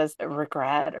emotion, that is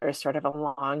regret or sort of a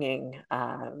longing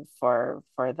for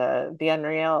the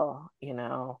unreal.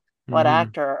 What Mhm.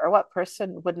 actor or what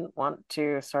person wouldn't want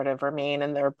to sort of remain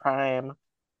in their prime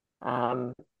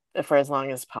um, for as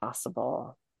long as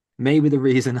possible? Maybe the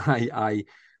reason I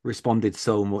responded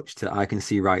so much to I Can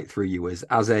See Right Through You is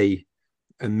as a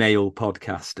male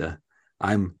podcaster,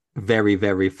 I'm very,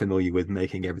 very familiar with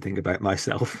making everything about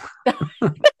myself.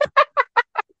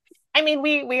 I mean,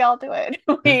 we all do it.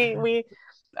 We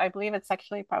I believe it's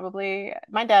actually probably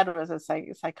my dad was a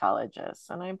psychologist,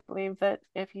 and I believe that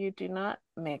if you do not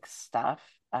make stuff,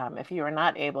 if you are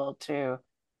not able to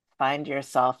find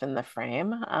yourself in the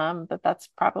frame, that's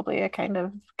probably a kind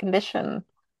of condition.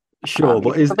 Sure, You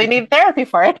but is probably need therapy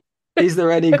for it. is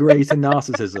there any greater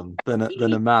narcissism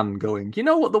than a man going, you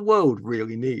know what the world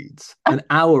really needs? An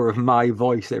hour of my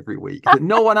voice every week that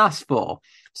no one asked for.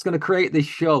 It's going to create this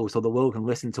show so the world can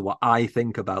listen to what I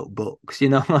think about books.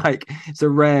 Like it's a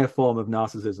rare form of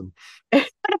narcissism.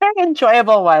 But a very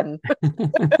enjoyable one.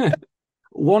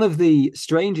 One of the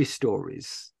strangest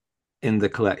stories in the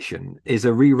collection is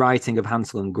a rewriting of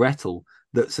Hansel and Gretel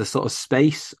that's a sort of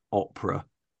space opera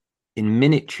in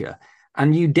miniature,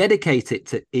 and you dedicate it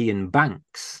to Ian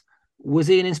Banks. Was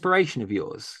he an inspiration of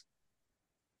yours?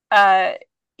 Uh,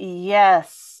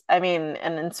 yes, I mean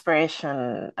an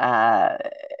inspiration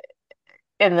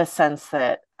in the sense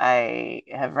that I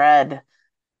have read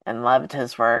and loved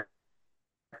his work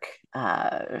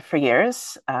for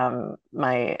years.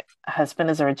 My husband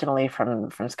is originally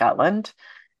from Scotland,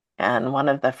 and one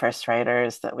of the first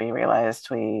writers that we realized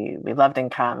we loved in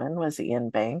common was Ian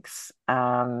Banks.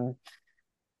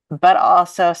 But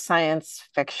also science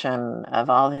fiction of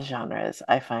all the genres,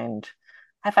 I find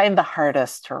the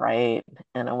hardest to write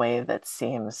in a way that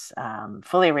seems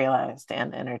fully realized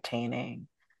and entertaining.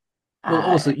 Well,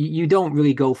 Uh, also, you don't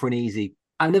really go for an easy.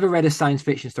 I've never read a science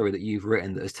fiction story that you've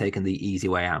written that has taken the easy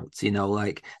way out.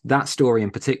 Like that story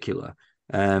in particular.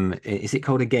 Is it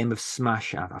called A Game of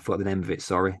Smash? I forgot the name of it.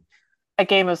 Sorry. a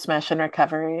Game of Smash and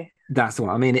Recovery. That's the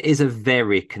one. I mean, it is a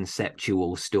very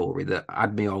conceptual story that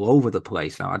had me all over the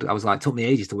place. I was like, it took me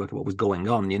ages to work out what was going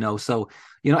on. So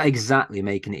you're not exactly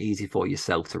making it easy for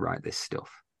yourself to write this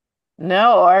stuff.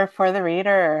 No, or for the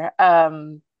reader.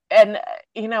 And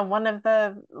one of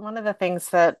the things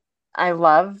that I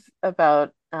love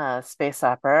about space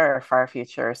opera or far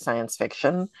future science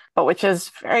fiction, but which is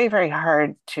very, very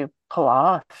hard to pull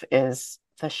off is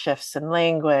the shifts in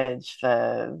language,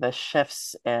 the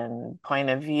shifts in point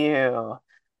of view,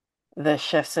 the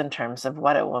shifts in terms of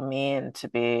what it will mean to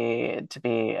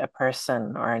be a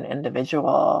person or an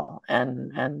individual,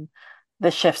 and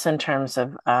the shifts in terms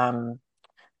of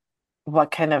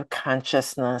what kind of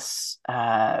consciousness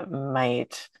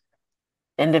might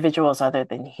individuals other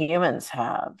than humans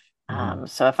have. Mhm.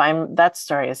 So if I'm that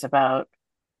story is about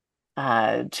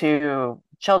two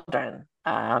children,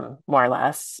 more or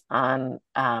less, on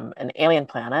an alien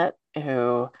planet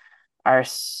who are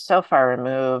so far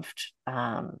removed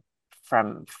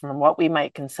from what we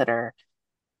might consider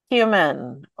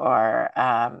human, or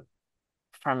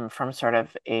from sort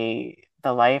of a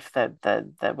the life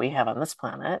that we have on this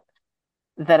planet,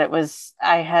 that it was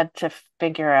I had to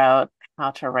figure out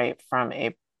how to write from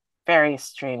a very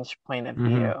strange point of Mhm.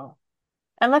 view.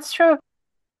 And that's true of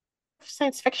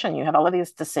science fiction. You have all of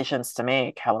these decisions to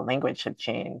make, how a language had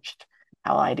changed,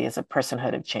 how ideas of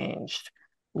personhood have changed.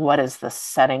 What is the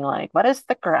setting like? What is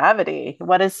the gravity?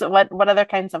 What other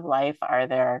kinds of life are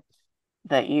there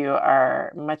that you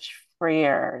are much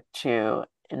freer to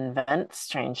invent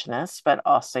strangeness, but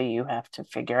also you have to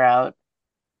figure out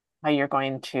how you're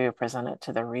going to present it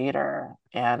to the reader.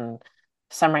 And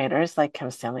some writers, like Kim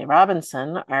Stanley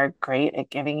Robinson, are great at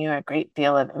giving you a great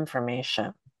deal of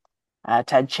information.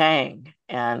 Ted Chiang,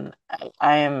 and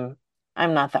I'm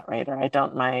not that writer. I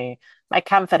don't my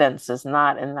confidence is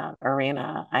not in that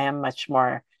arena. I am much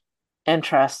more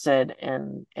interested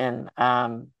in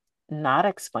not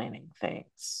explaining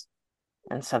things.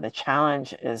 And so the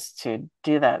challenge is to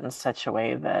do that in such a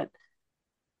way that,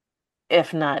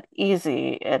 if not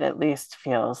easy, it at least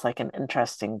feels like an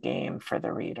interesting game for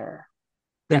the reader.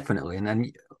 Definitely,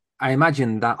 and I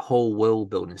imagine that whole world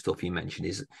building stuff you mentioned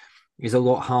is a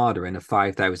lot harder in a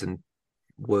 5,000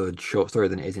 word short story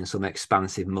than it is in some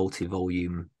expansive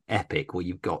multi-volume epic where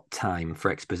you've got time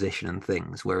for exposition and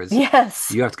things. Whereas Yes.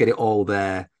 you have to get it all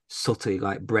there subtly,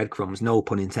 like breadcrumbs. No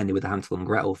pun intended with the Hansel and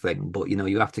Gretel thing, but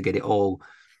you have to get it all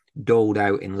doled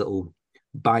out in little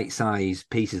bite-sized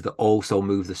pieces that also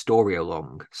move the story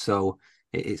along. So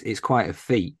it's quite a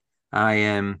feat. I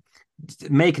am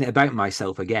making it about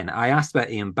myself again. I asked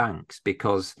about Ian Banks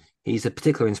because he's a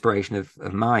particular inspiration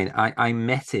of mine. I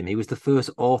met him. He was the first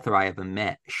author I ever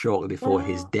met shortly before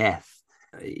his Oh, death.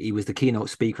 He was the keynote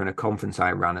speaker in a conference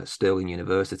I ran at Stirling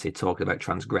University talking about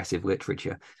transgressive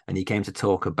literature. And he came to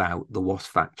talk about The Wasp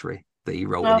Factory that he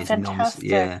wrote in oh, his yeah.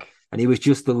 fantastic. And he was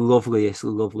just the loveliest,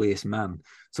 loveliest man.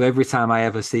 So every time I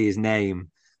ever see his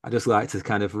name, I just like to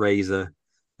kind of raise a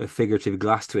figurative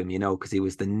glass to him, because he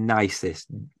was the nicest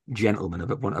gentleman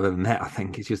I've ever met. I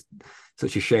think it's just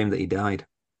such a shame that he died.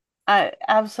 I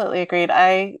absolutely agreed.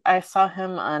 I saw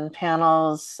him on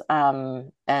panels,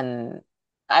 and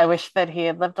I wish that he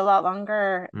had lived a lot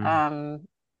longer, Mm.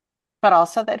 but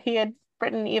also that he had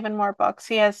written even more books.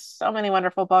 He has so many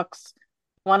wonderful books.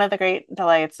 One of the great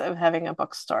delights of having a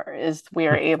bookstore is we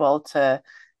are able to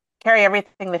carry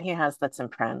everything that he has that's in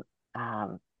print,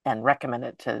 and recommend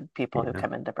it to people who Yeah.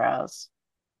 come in to browse.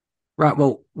 Right.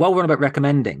 Well, while we're on about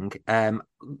recommending,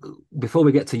 before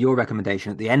we get to your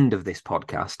recommendation at the end of this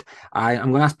podcast, I'm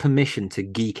going to ask permission to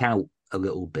geek out a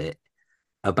little bit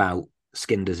about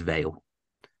Skinder's Vale.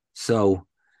 So,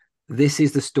 this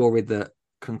is the story that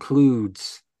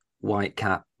concludes White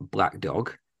Cat, Black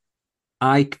Dog.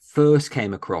 I first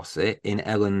came across it in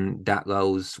Ellen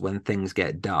Datlow's When Things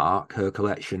Get Dark, her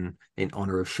collection in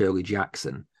honor of Shirley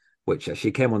Jackson, which she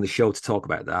came on the show to talk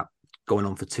about that, going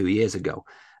on for 2 years ago.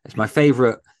 It's my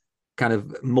favorite kind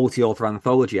of multi-author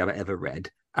anthology I've ever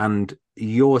read. And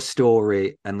your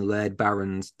story and Laird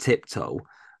Barron's Tiptoe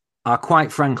are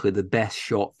quite frankly the best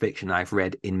short fiction I've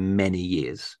read in many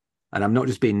years. And I'm not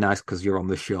just being nice because you're on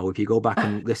the show. If you go back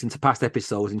and listen to past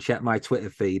episodes and check my Twitter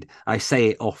feed, I say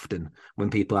it often when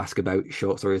people ask about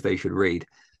short stories they should read.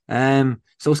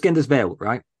 So Skinder's Vale,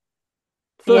 right?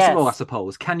 First of all, I Yes,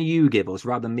 suppose, can you give us,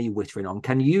 rather than me whittering on,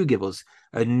 can you give us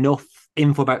enough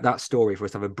info about that story for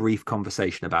us to have a brief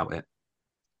conversation about it?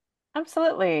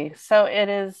 absolutely. So it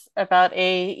is about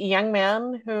a young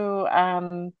man who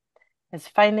is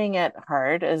finding it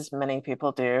hard, as many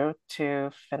people do,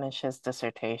 to finish his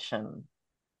dissertation.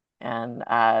 And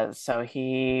so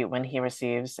when he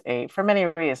receives for many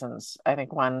reasons, I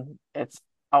think one, it's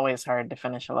always hard to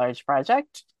finish a large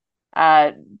project.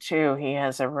 Two, he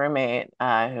has a roommate who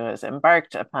has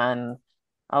embarked upon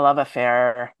a love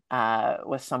affair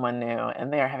with someone new,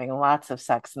 and they are having lots of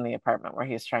sex in the apartment where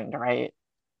he's trying to write.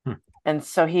 Hmm. And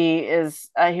so he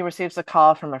receives a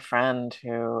call from a friend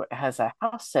who has a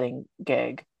house sitting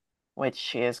gig, which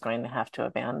she is going to have to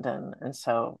abandon. And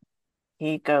so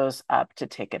he goes up to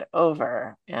take it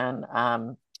over. And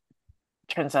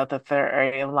turns out that there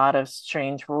are a lot of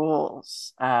strange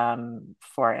rules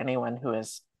for anyone who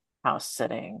is house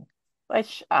sitting,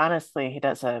 which honestly, he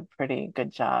does a pretty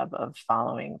good job of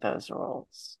following those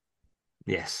rules.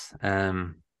 Yes.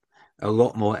 A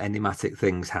lot more enigmatic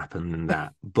things happen than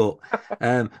that. But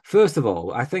first of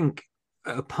all, I think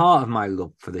a part of my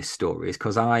love for this story is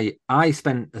because I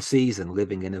spent a season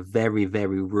living in a very,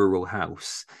 very rural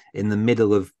house in the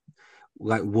middle of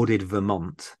like wooded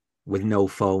Vermont with no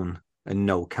phone and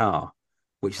no car,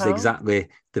 which is Oh, exactly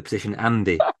the position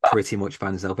Andy pretty much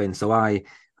finds himself in. So I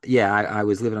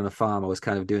was living on a farm. I was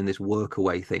kind of doing this work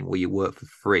away thing where you work for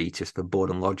free just for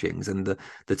board and lodgings. And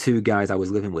the two guys I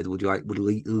was living with would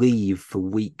leave for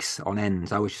weeks on end.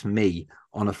 So I was just me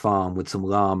on a farm with some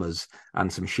llamas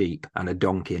and some sheep and a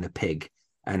donkey and a pig,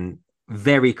 and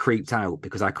very creeped out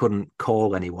because I couldn't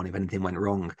call anyone if anything went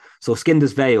wrong. So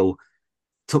Skinder's Vale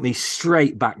took me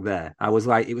straight back there. I was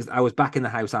back in the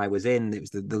house I was in. It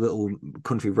was the little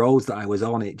country roads that I was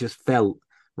on. It just felt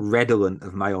redolent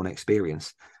of my own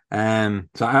experience.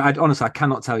 So I honestly I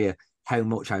cannot tell you how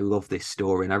much I love this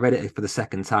story. And I read it for the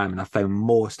second time and I found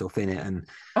more stuff in it. And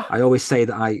I always say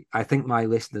that I think my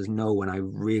listeners know when I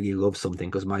really love something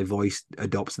because my voice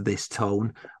adopts this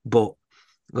tone. But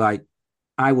like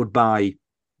I would buy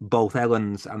both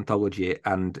Ellen's anthology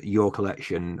and your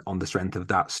collection on the strength of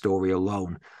that story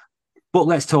alone. But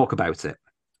let's talk about it.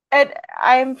 and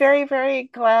I'm very, very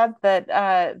glad that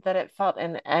that it felt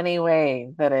in any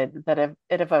way that it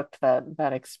evoked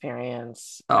that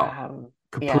experience. Oh, Yeah.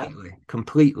 completely,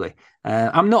 completely.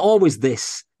 I'm not always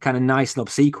this kind of nice and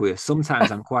obsequious.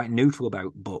 Sometimes I'm quite neutral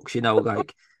about books,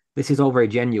 like this is all very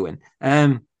genuine.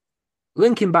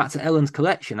 Linking back to Ellen's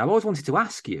collection, I've always wanted to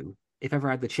ask you, if ever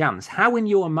I had the chance, how in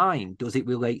your mind does it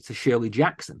relate to Shirley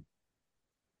Jackson?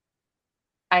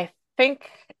 I think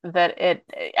that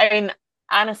I mean,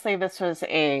 honestly, this was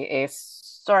a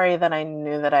story that I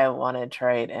knew that I wanted to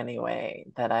write anyway,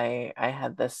 that I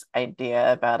had this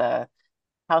idea about a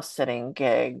house sitting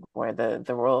gig where the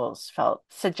rules felt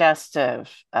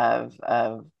suggestive of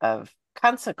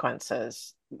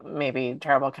consequences, maybe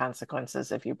terrible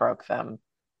consequences if you broke them.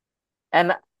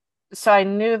 And so I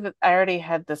knew that I already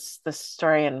had this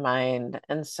story in mind,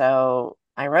 and so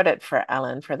I wrote it for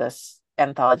Ellen for this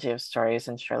anthology of stories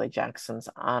in Shirley Jackson's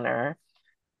honor.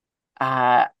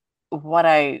 Uh, what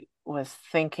I was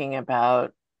thinking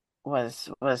about was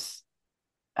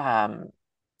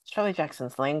Shirley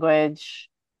Jackson's language,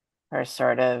 her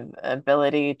sort of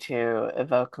ability to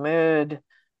evoke mood,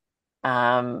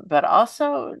 but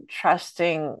also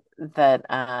trusting that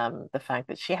the fact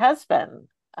that she has been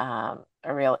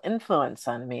a real influence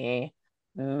on me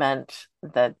meant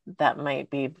that that might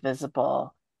be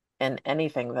visible in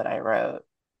anything that I wrote.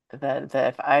 That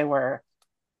if I were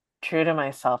true to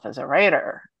myself as a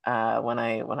writer, when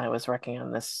I was working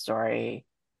on this story,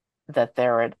 that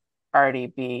there would already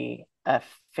be a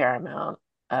fair amount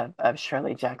of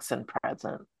Shirley Jackson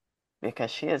present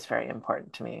because she is very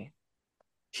important to me.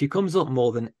 She comes up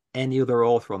more than any other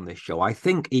author on this show. I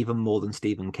think even more than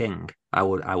Stephen King, I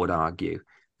would argue.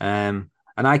 And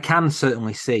I can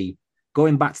certainly see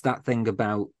going back to that thing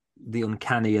about the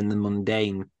uncanny and the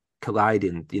mundane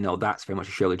colliding, that's very much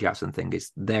a Shirley Jackson thing.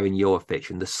 It's there in your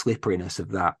fiction, the slipperiness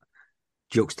of that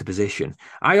juxtaposition.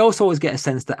 I also always get a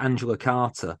sense that Angela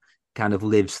Carter kind of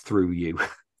lives through you.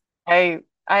 I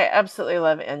absolutely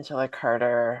love Angela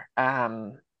Carter.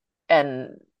 And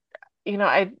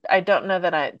I don't know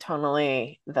that I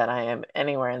tonally that I am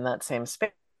anywhere in that same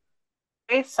space.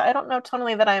 I don't know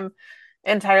tonally that I'm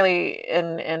entirely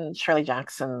in Shirley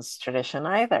Jackson's tradition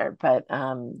either, but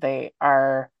they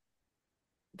are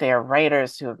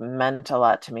writers who have meant a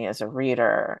lot to me as a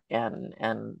reader,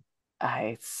 and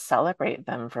I celebrate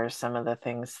them for some of the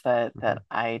things that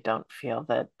I don't feel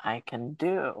that I can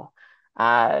do.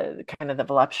 Kind of the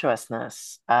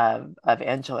voluptuousness of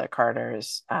Angela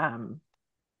Carter's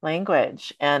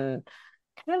language and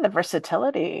kind of the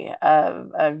versatility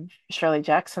of Shirley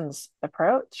Jackson's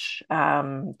approach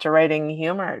to writing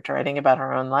humor, to writing about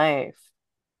her own life,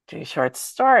 to short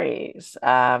stories,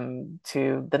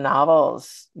 to the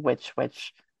novels, which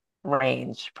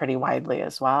range pretty widely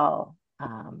as well.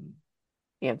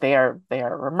 They are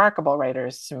remarkable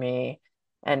writers to me.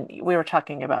 And we were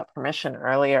talking about permission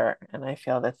earlier, and I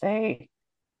feel that they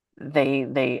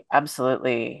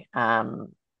absolutely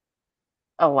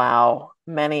allow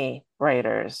many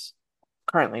writers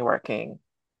currently working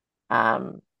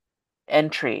um,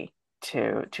 entry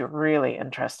to really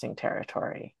interesting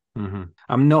territory.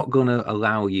 I'm not going to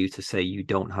allow you to say you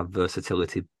don't have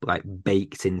versatility like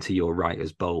baked into your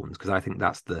writer's bones, because I think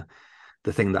that's the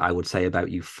thing that I would say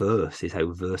about you first is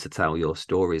how versatile your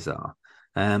stories are.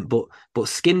 But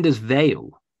Skinder's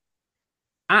Veil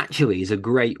actually is a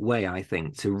great way, I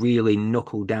think, to really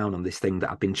knuckle down on this thing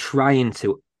that I've been trying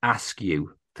to ask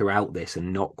you throughout this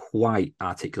and not quite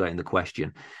articulating the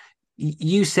question.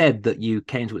 You said that you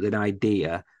came to an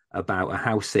idea about a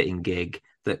house sitting gig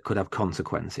that could have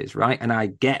consequences, right? And I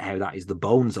get how that is the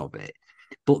bones of it.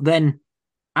 But then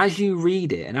as you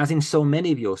read it, and as in so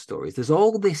many of your stories, there's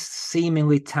all this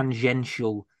seemingly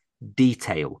tangential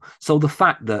detail. So the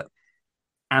fact that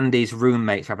Andy's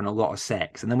roommates are having a lot of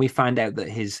sex, and then we find out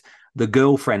that the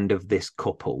girlfriend of this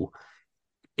couple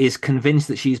is convinced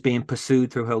that she's being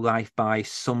pursued through her life by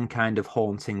some kind of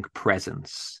haunting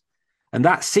presence. And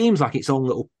that seems like its own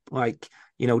little, like,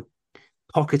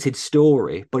 pocketed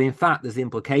story. But in fact, there's the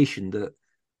implication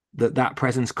that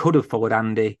presence could have followed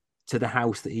Andy to the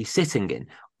house that he's sitting in.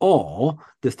 Or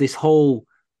there's this whole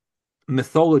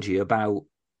mythology about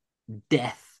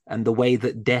death and the way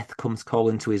that death comes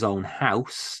calling to his own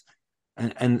house.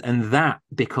 And that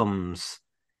becomes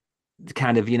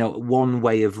kind of,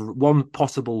 one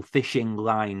possible fishing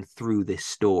line through this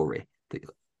story.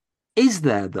 Is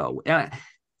there, though?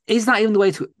 Is that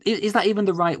even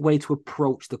the right way to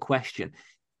approach the question?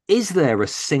 Is there a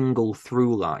single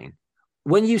through line?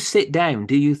 When you sit down,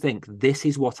 do you think this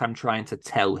is what I'm trying to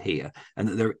tell here, and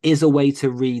that there is a way to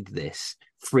read this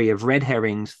free of red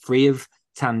herrings, free of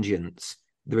tangents?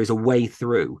 There is a way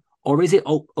through, or is it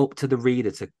up to the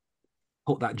reader to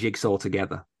put that jigsaw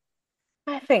together?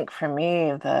 I think for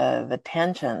me, the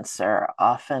tangents are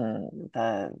often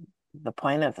the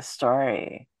point of the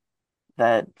story.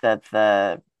 That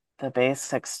the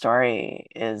basic story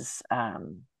is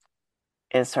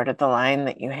sort of the line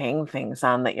that you hang things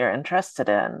on that you're interested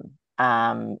in.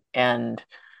 And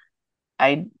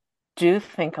I do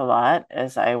think a lot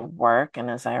as I work and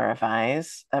as I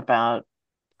revise about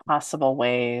possible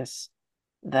ways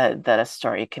that a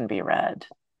story can be read.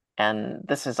 And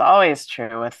this is always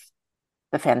true with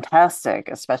the fantastic,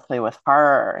 especially with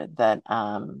horror, that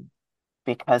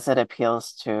because it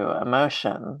appeals to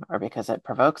emotion or because it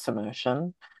provokes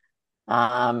emotion,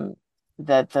 um,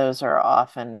 that those are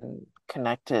often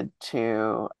connected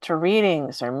to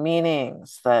readings or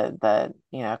meanings that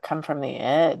come from the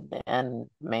id and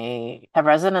may have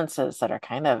resonances that are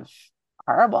kind of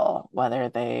horrible, whether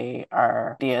they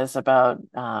are ideas about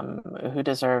who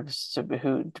deserves to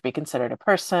be considered a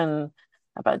person,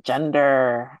 about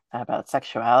gender, about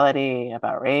sexuality,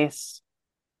 about race.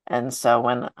 And so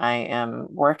when I am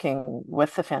working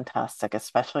with the fantastic,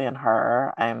 especially in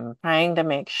horror, I'm trying to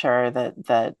make sure that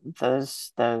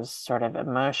those sort of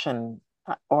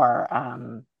or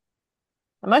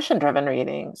emotion driven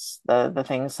readings, the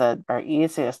things that are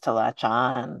easiest to latch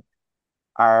on,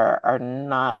 are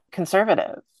not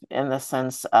conservative in the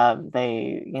sense of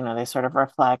they sort of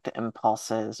reflect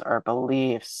impulses or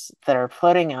beliefs that are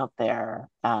floating out there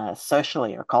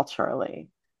socially or culturally.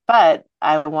 But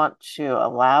I want to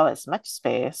allow as much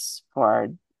space for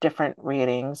different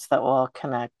readings that will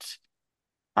connect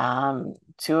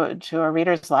to a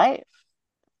reader's life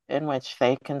in which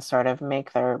they can sort of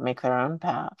make their own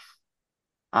path.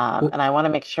 Well, And I want to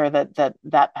make sure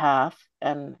that path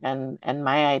and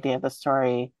my idea of the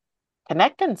story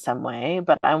connect in some way,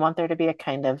 but I want there to be a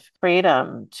kind of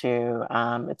freedom to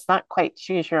it's not quite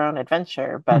choose your own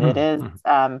adventure, but it is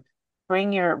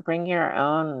bring your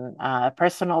own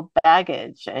personal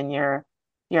baggage and your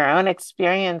own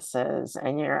experiences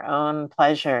and your own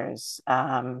pleasures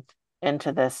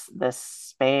into this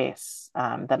space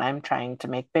that I'm trying to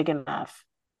make big enough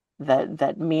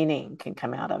that meaning can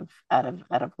come out of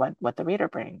what the reader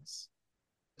brings.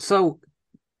 So,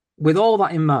 with all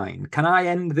that in mind, can I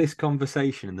end this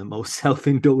conversation in the most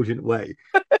self-indulgent way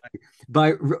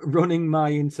by running my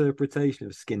interpretation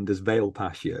of Skinder's Veil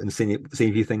past you and see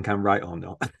if you think I'm right or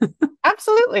not?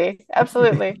 Absolutely.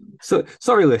 Absolutely. So,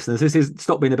 sorry, listeners, this is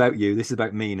stop being about you. This is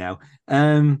about me now.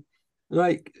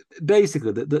 Like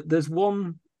basically, there's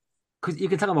one because you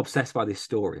can tell I'm obsessed by this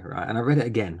story, right? And I read it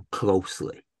again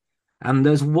closely, and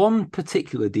there's one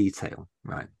particular detail,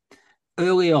 right?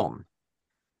 Early on,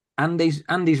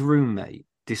 Andy's roommate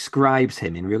describes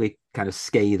him in really kind of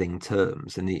scathing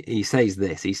terms, and he says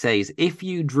this. He says, if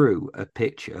you drew a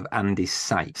picture of Andy's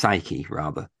psyche,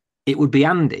 rather, it would be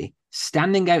Andy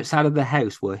standing outside of the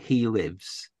house where he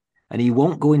lives, and he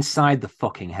won't go inside the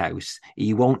fucking house.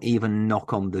 He won't even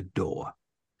knock on the door,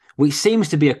 which seems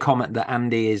to be a comment that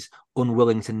Andy is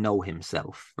unwilling to know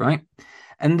himself, right?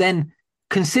 And then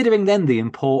considering then the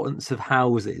importance of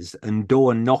houses and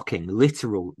door knocking,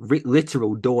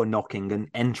 literal door knocking and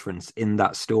entrance in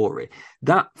that story,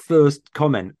 that first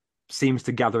comment seems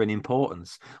to gather in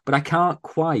importance, but I can't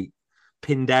quite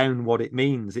pin down what it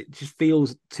means. It just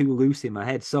feels too loose in my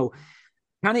head. So,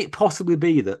 can it possibly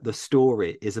be that the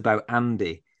story is about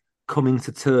Andy coming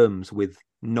to terms with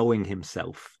knowing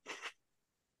himself?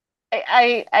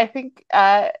 I think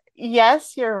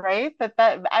yes, you're right.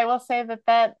 That I will say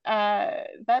that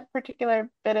particular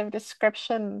bit of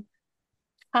description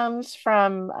comes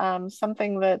from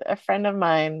something that a friend of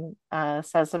mine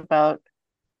says about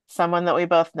someone that we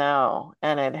both know,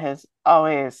 and it has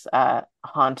always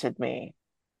haunted me.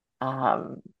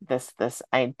 This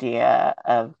idea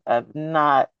of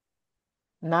not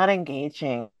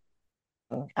engaging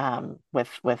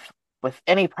with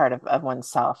any part of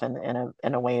oneself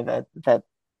in a way that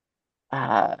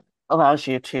uh, allows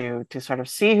you to sort of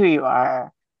see who you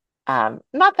are.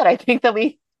 Not that I think that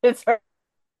we sort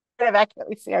of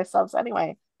accurately see ourselves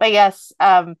anyway, but yes,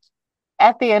 at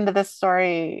the end of this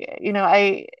story,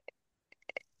 I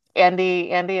Andy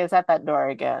is at that door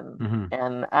again, Mm-hmm.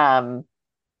 and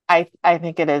I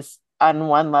think it is on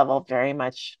one level very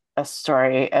much a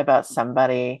story about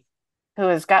somebody who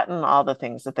has gotten all the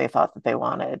things that they thought that they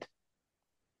wanted.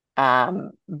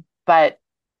 Um, but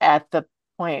at the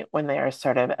point when they are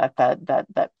sort of at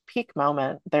that peak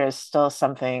moment, there's still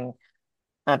something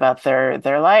about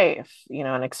their life,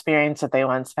 an experience that they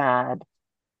once had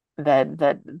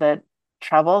that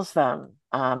troubles them,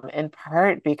 in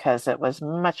part because it was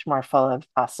much more full of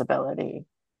possibility,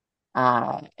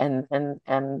 and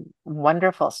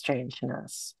wonderful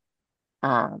strangeness,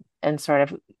 and sort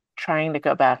of trying to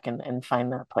go back and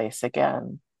find that place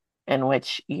again in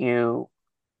which you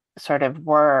sort of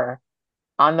were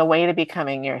on the way to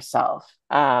becoming yourself.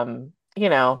 Not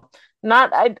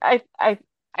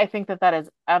I think that is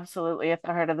absolutely at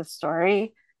the heart of the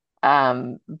story.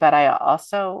 But I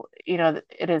also,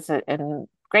 it is in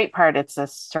great part, it's a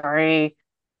story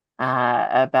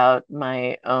about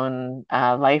my own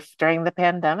life during the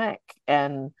pandemic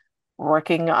and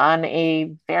working on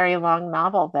a very long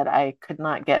novel that I could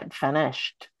not get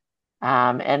finished,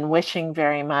 and wishing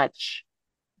very much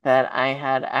that I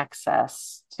had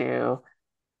access to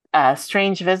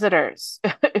strange visitors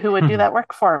who would do that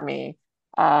work for me.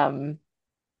 Um,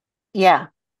 yeah.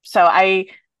 So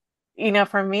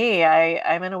for me,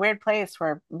 I'm in a weird place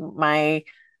where for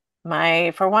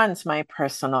once, my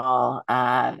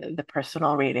the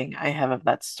personal reading I have of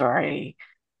that story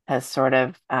has sort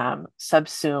of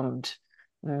subsumed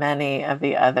many of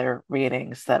the other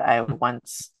readings that I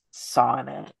once saw in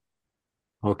it.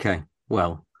 Okay.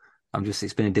 Well,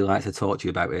 it's been a delight to talk to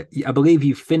you about it. I believe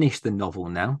you finished the novel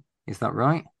now. Is that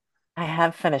right? I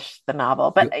have finished the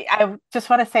novel, but You, I just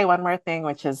want to say one more thing,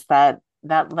 which is that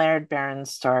Laird Barron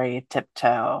story,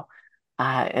 Tiptoe,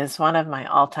 is one of my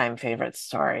all-time favorite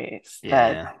stories.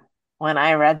 That yeah. when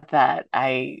I read that,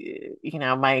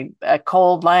 my a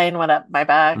cold line went up my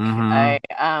back. Hmm. I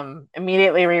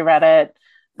immediately reread it.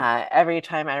 Every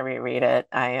time I reread it,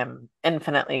 I am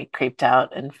infinitely creeped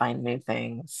out and find new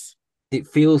things. It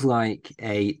feels like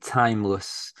a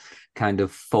timeless kind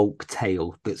of folk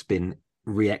tale that's been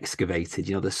re-excavated.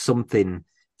 There's something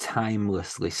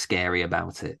timelessly scary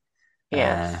about it.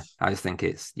 Yes. I just think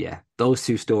it's those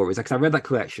two stories. Because I read that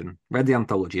collection, read the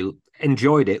anthology,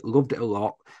 enjoyed it, loved it a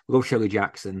lot. Loved Shirley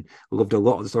Jackson, loved a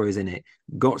lot of the stories in it.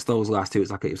 Got to those last two, it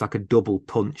was like a double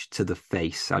punch to the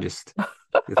face. I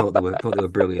thought they were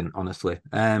brilliant, honestly.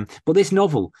 But this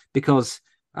novel, because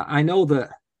I know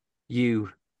that you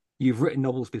you've written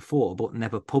novels before but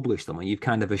never published them, and you've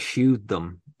kind of eschewed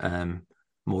them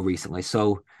more recently.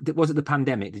 So was it the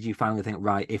pandemic? Did you finally think,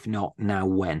 right, if not now,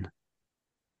 when?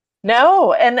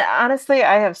 No, and honestly,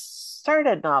 I have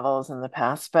started novels in the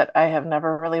past, but I have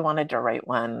never really wanted to write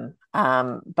one.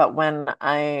 But when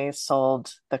I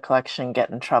sold the collection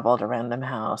Get in Trouble to Random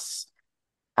House,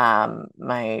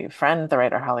 my friend, the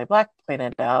writer Holly Black,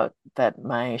 pointed out that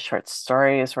my short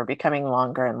stories were becoming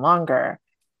longer and longer.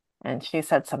 And she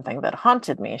said something that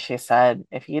haunted me. She said,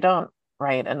 if you don't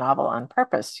write a novel on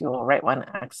purpose, you will write one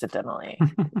accidentally.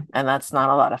 And that's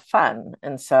not a lot of fun.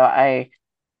 And so I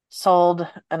sold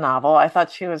a novel. I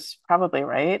thought she was probably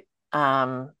right.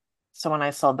 So when I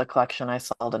sold the collection, I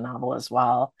sold a novel as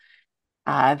well.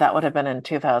 That would have been in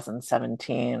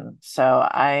 2017. So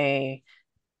I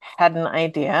had an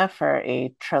idea for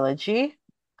a trilogy,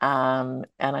 and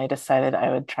I decided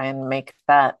I would try and make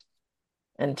that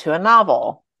into a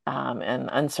novel. And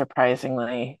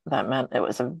unsurprisingly, that meant it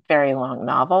was a very long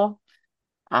novel.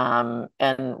 And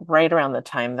right around the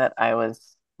time that I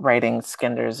was writing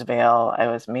Skinder's Veil, I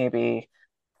was maybe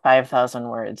 5,000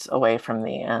 words away from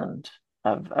the end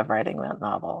of writing that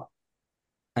novel.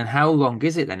 And how long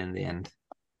is it then in the end?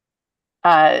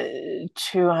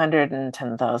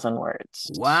 210,000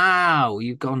 words. Wow,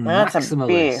 you've gone That's a maximalist.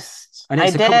 beast. And I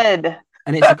it's did.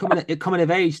 a coming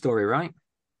of age story, right?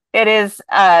 It is,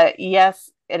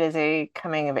 yes, it is a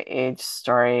coming of age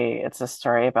story. It's a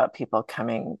story about people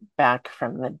coming back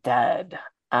from the dead,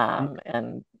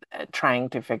 and trying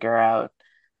to figure out,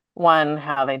 one,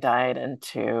 how they died, and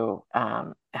two,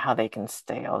 how they can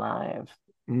stay alive.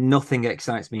 Nothing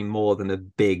excites me more than a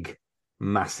big,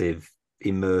 massive,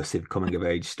 immersive coming of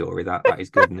age story. That is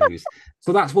good news.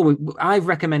 So that's what I've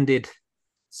recommended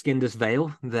Skinder's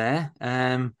Veil there. So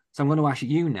I'm going to ask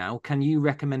you now, can you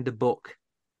recommend a book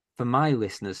for my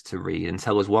listeners to read and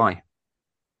tell us why?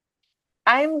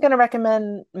 I'm going to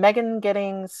recommend Megan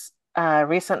Giddings'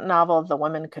 recent novel, The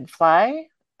Women Could Fly,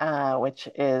 which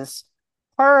is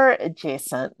horror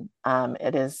adjacent.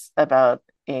 It is about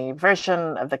a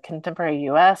version of the contemporary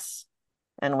US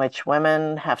in which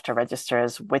women have to register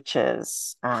as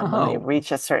witches when they Oh,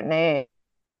 reach a certain age.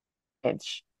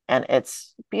 And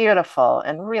it's beautiful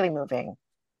and really moving.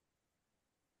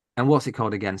 and what's it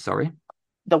called again? Sorry,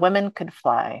 The Women Could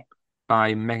Fly,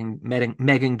 by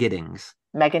Megan Giddings.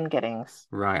 Megan Giddings.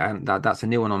 Right, and that's a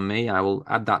new one on me. I will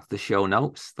add that to the show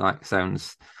notes. That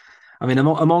sounds. I mean,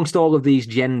 amongst all of these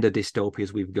gender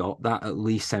dystopias we've got, that at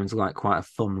least sounds like quite a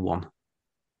fun one.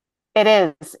 It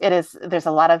is. It is. There's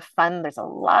a lot of fun. There's a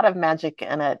lot of magic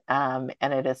in it. And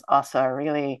it is also a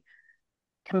really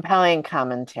compelling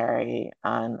commentary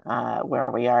on where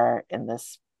we are in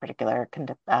this particular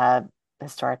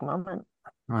historic moment.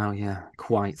 Well, yeah,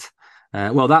 quite.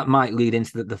 Well, that might lead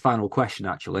into the final question,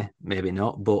 actually. Maybe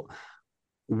not, but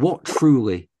what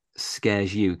truly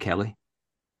scares you, Kelly?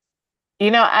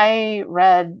 I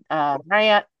read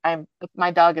Mariette.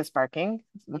 My dog is barking.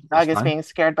 My That's dog is fine. being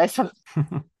scared by some.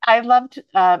 I loved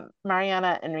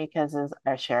Mariana Enriquez's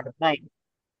Our Share of Night,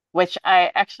 which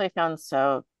I actually found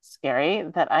so scary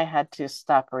that I had to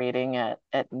stop reading it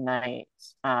at night.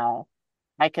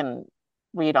 I can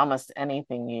read almost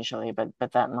anything usually, but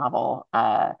that novel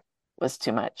was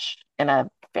too much in a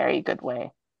very good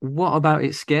way. What about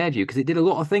it scared you? Because it did a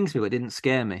lot of things to me, but it didn't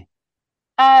scare me.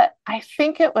 I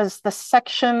think it was the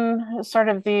section, sort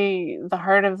of the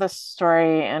heart of the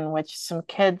story, in which some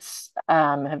kids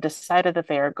have decided that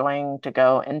they are going to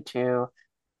go into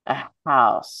a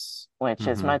house, which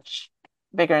is Hmm. much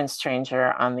bigger and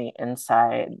stranger on the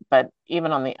inside, but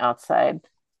even on the outside,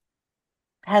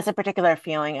 has a particular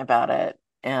feeling about it.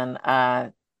 And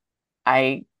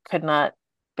I could not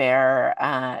bear,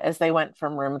 as they went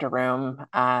from room to room,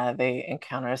 they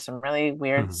encounter some really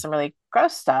weird, Hmm. some really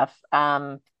gross stuff.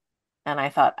 And I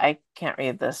thought, I can't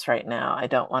read this right now. I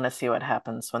don't want to see what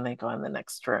happens when they go in the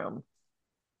next room.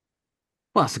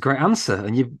 Well, that's a great answer,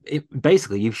 and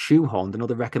basically you've shoehorned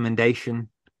another recommendation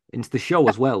into the show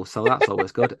as well. So that's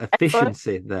always good. Excellent.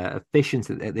 Efficiency there,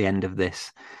 efficiency at the end of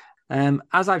this.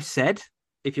 As I've said,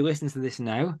 if you're listening to this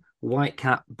now, White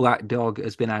Cat Black Dog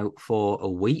has been out for a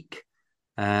week.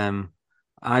 Um,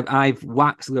 I've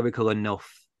waxed lyrical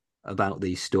enough about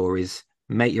these stories.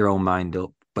 Make your own mind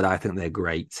up, but I think they're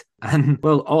great. And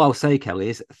well, all I'll say, Kelly,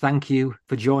 is thank you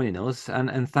for joining us,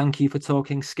 and thank you for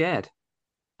talking scared.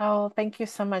 Oh, thank you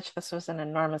so much. This was an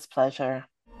enormous pleasure.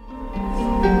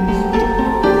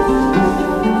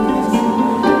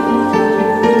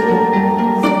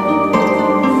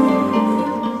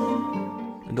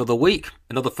 Another week,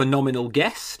 another phenomenal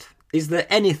guest. Is there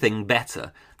anything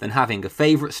better than having a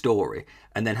favourite story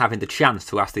and then having the chance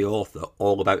to ask the author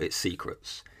all about its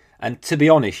secrets? And to be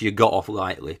honest, you got off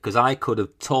lightly, because I could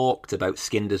have talked about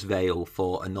Skinder's Veil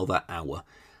for another hour.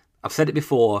 I've said it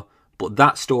before, but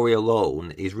that story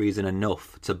alone is reason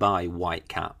enough to buy White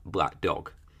Cat, Black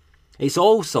Dog. It's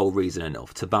also reason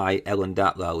enough to buy Ellen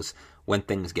Datlow's When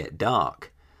Things Get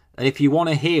Dark. And if you want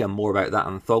to hear more about that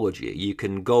anthology, you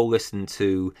can go listen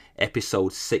to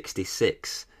episode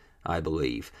 66, I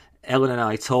believe. Ellen and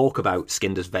I talk about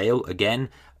Skinder's Veil again,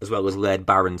 as well as Laird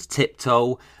Barron's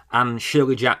Tiptoe, and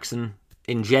Shirley Jackson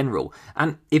in general.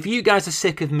 And if you guys are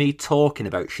sick of me talking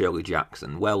about Shirley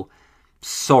Jackson, well,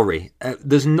 sorry.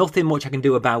 There's nothing much I can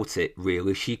do about it,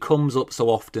 really. She comes up so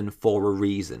often for a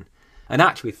reason. And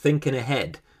actually, thinking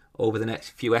ahead over the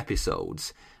next few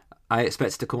episodes, I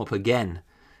expect it to come up again.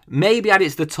 Maybe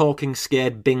it's the talking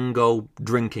scared bingo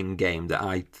drinking game that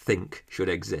I think should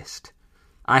exist.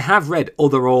 I have read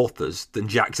other authors than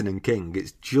Jackson and King.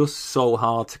 It's just so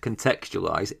hard to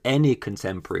contextualise any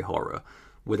contemporary horror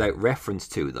without reference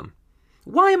to them.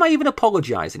 Why am I even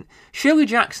apologising? Shirley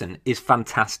Jackson is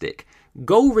fantastic.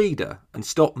 Go read her and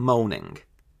stop moaning.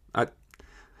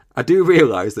 I do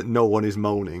realise that no one is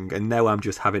moaning, and now I'm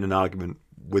just having an argument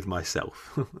with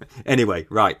myself. Anyway,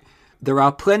 right. There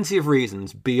are plenty of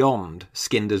reasons beyond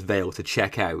Skinder's Vale to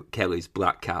check out Kelly's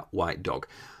Black Cat, White Dog.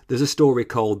 There's a story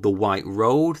called The White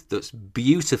Road that's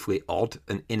beautifully odd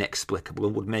and inexplicable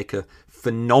and would make a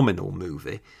phenomenal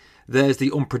movie. There's the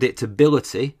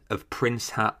unpredictability of Prince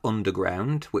Hat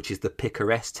Underground, which is the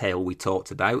picaresque tale we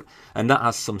talked about, and that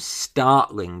has some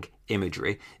startling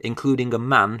imagery, including a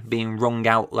man being wrung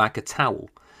out like a towel.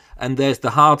 And there's the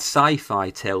hard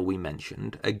sci-fi tale we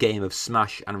mentioned, A Game of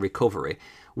Smash and Recovery,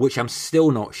 which I'm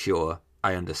still not sure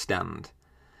I understand.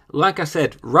 Like I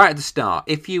said right at the start,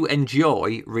 if you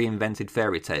enjoy reinvented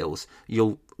fairy tales,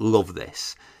 you'll love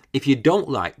this. If you don't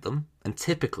like them, and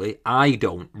typically I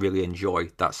don't really enjoy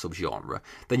that subgenre,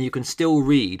 then you can still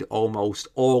read almost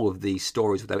all of these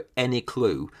stories without any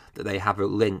clue that they have a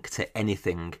link to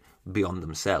anything beyond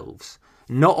themselves.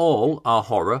 Not all are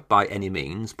horror by any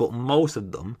means, but most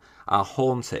of them are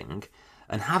haunting.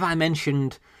 And have I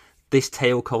mentioned this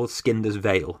tale called Skinder's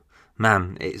Vale?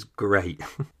 Man, it's great.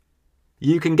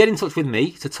 You can get in touch with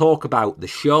me to talk about the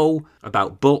show,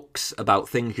 about books, about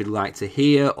things you'd like to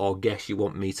hear or guests you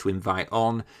want me to invite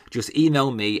on. Just email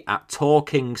me at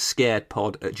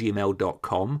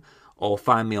talkingscaredpod@gmail.com or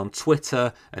find me on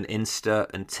Twitter and Insta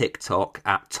and TikTok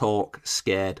at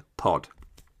talkscaredpod.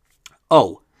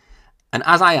 Oh, and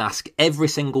as I ask every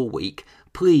single week,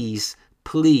 please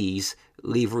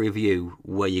leave a review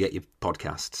where you get your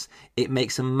podcasts. It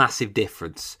makes a massive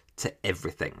difference to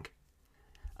everything.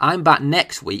 I'm back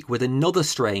next week with another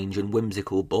strange and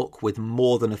whimsical book with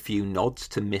more than a few nods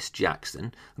to Miss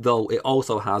Jackson, though it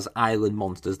also has island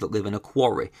monsters that live in a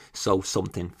quarry, so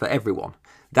something for everyone.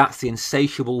 That's The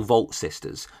Insatiable Vault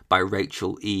Sisters by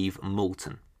Rachel Eve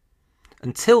Moulton.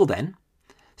 Until then,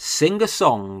 sing a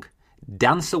song,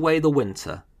 dance away the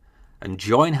winter, and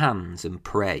join hands and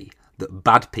pray that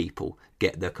bad people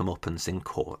get their comeuppance in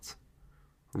court.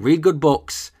 Read good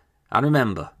books, and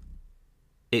remember,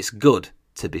 it's good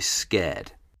to be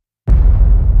scared.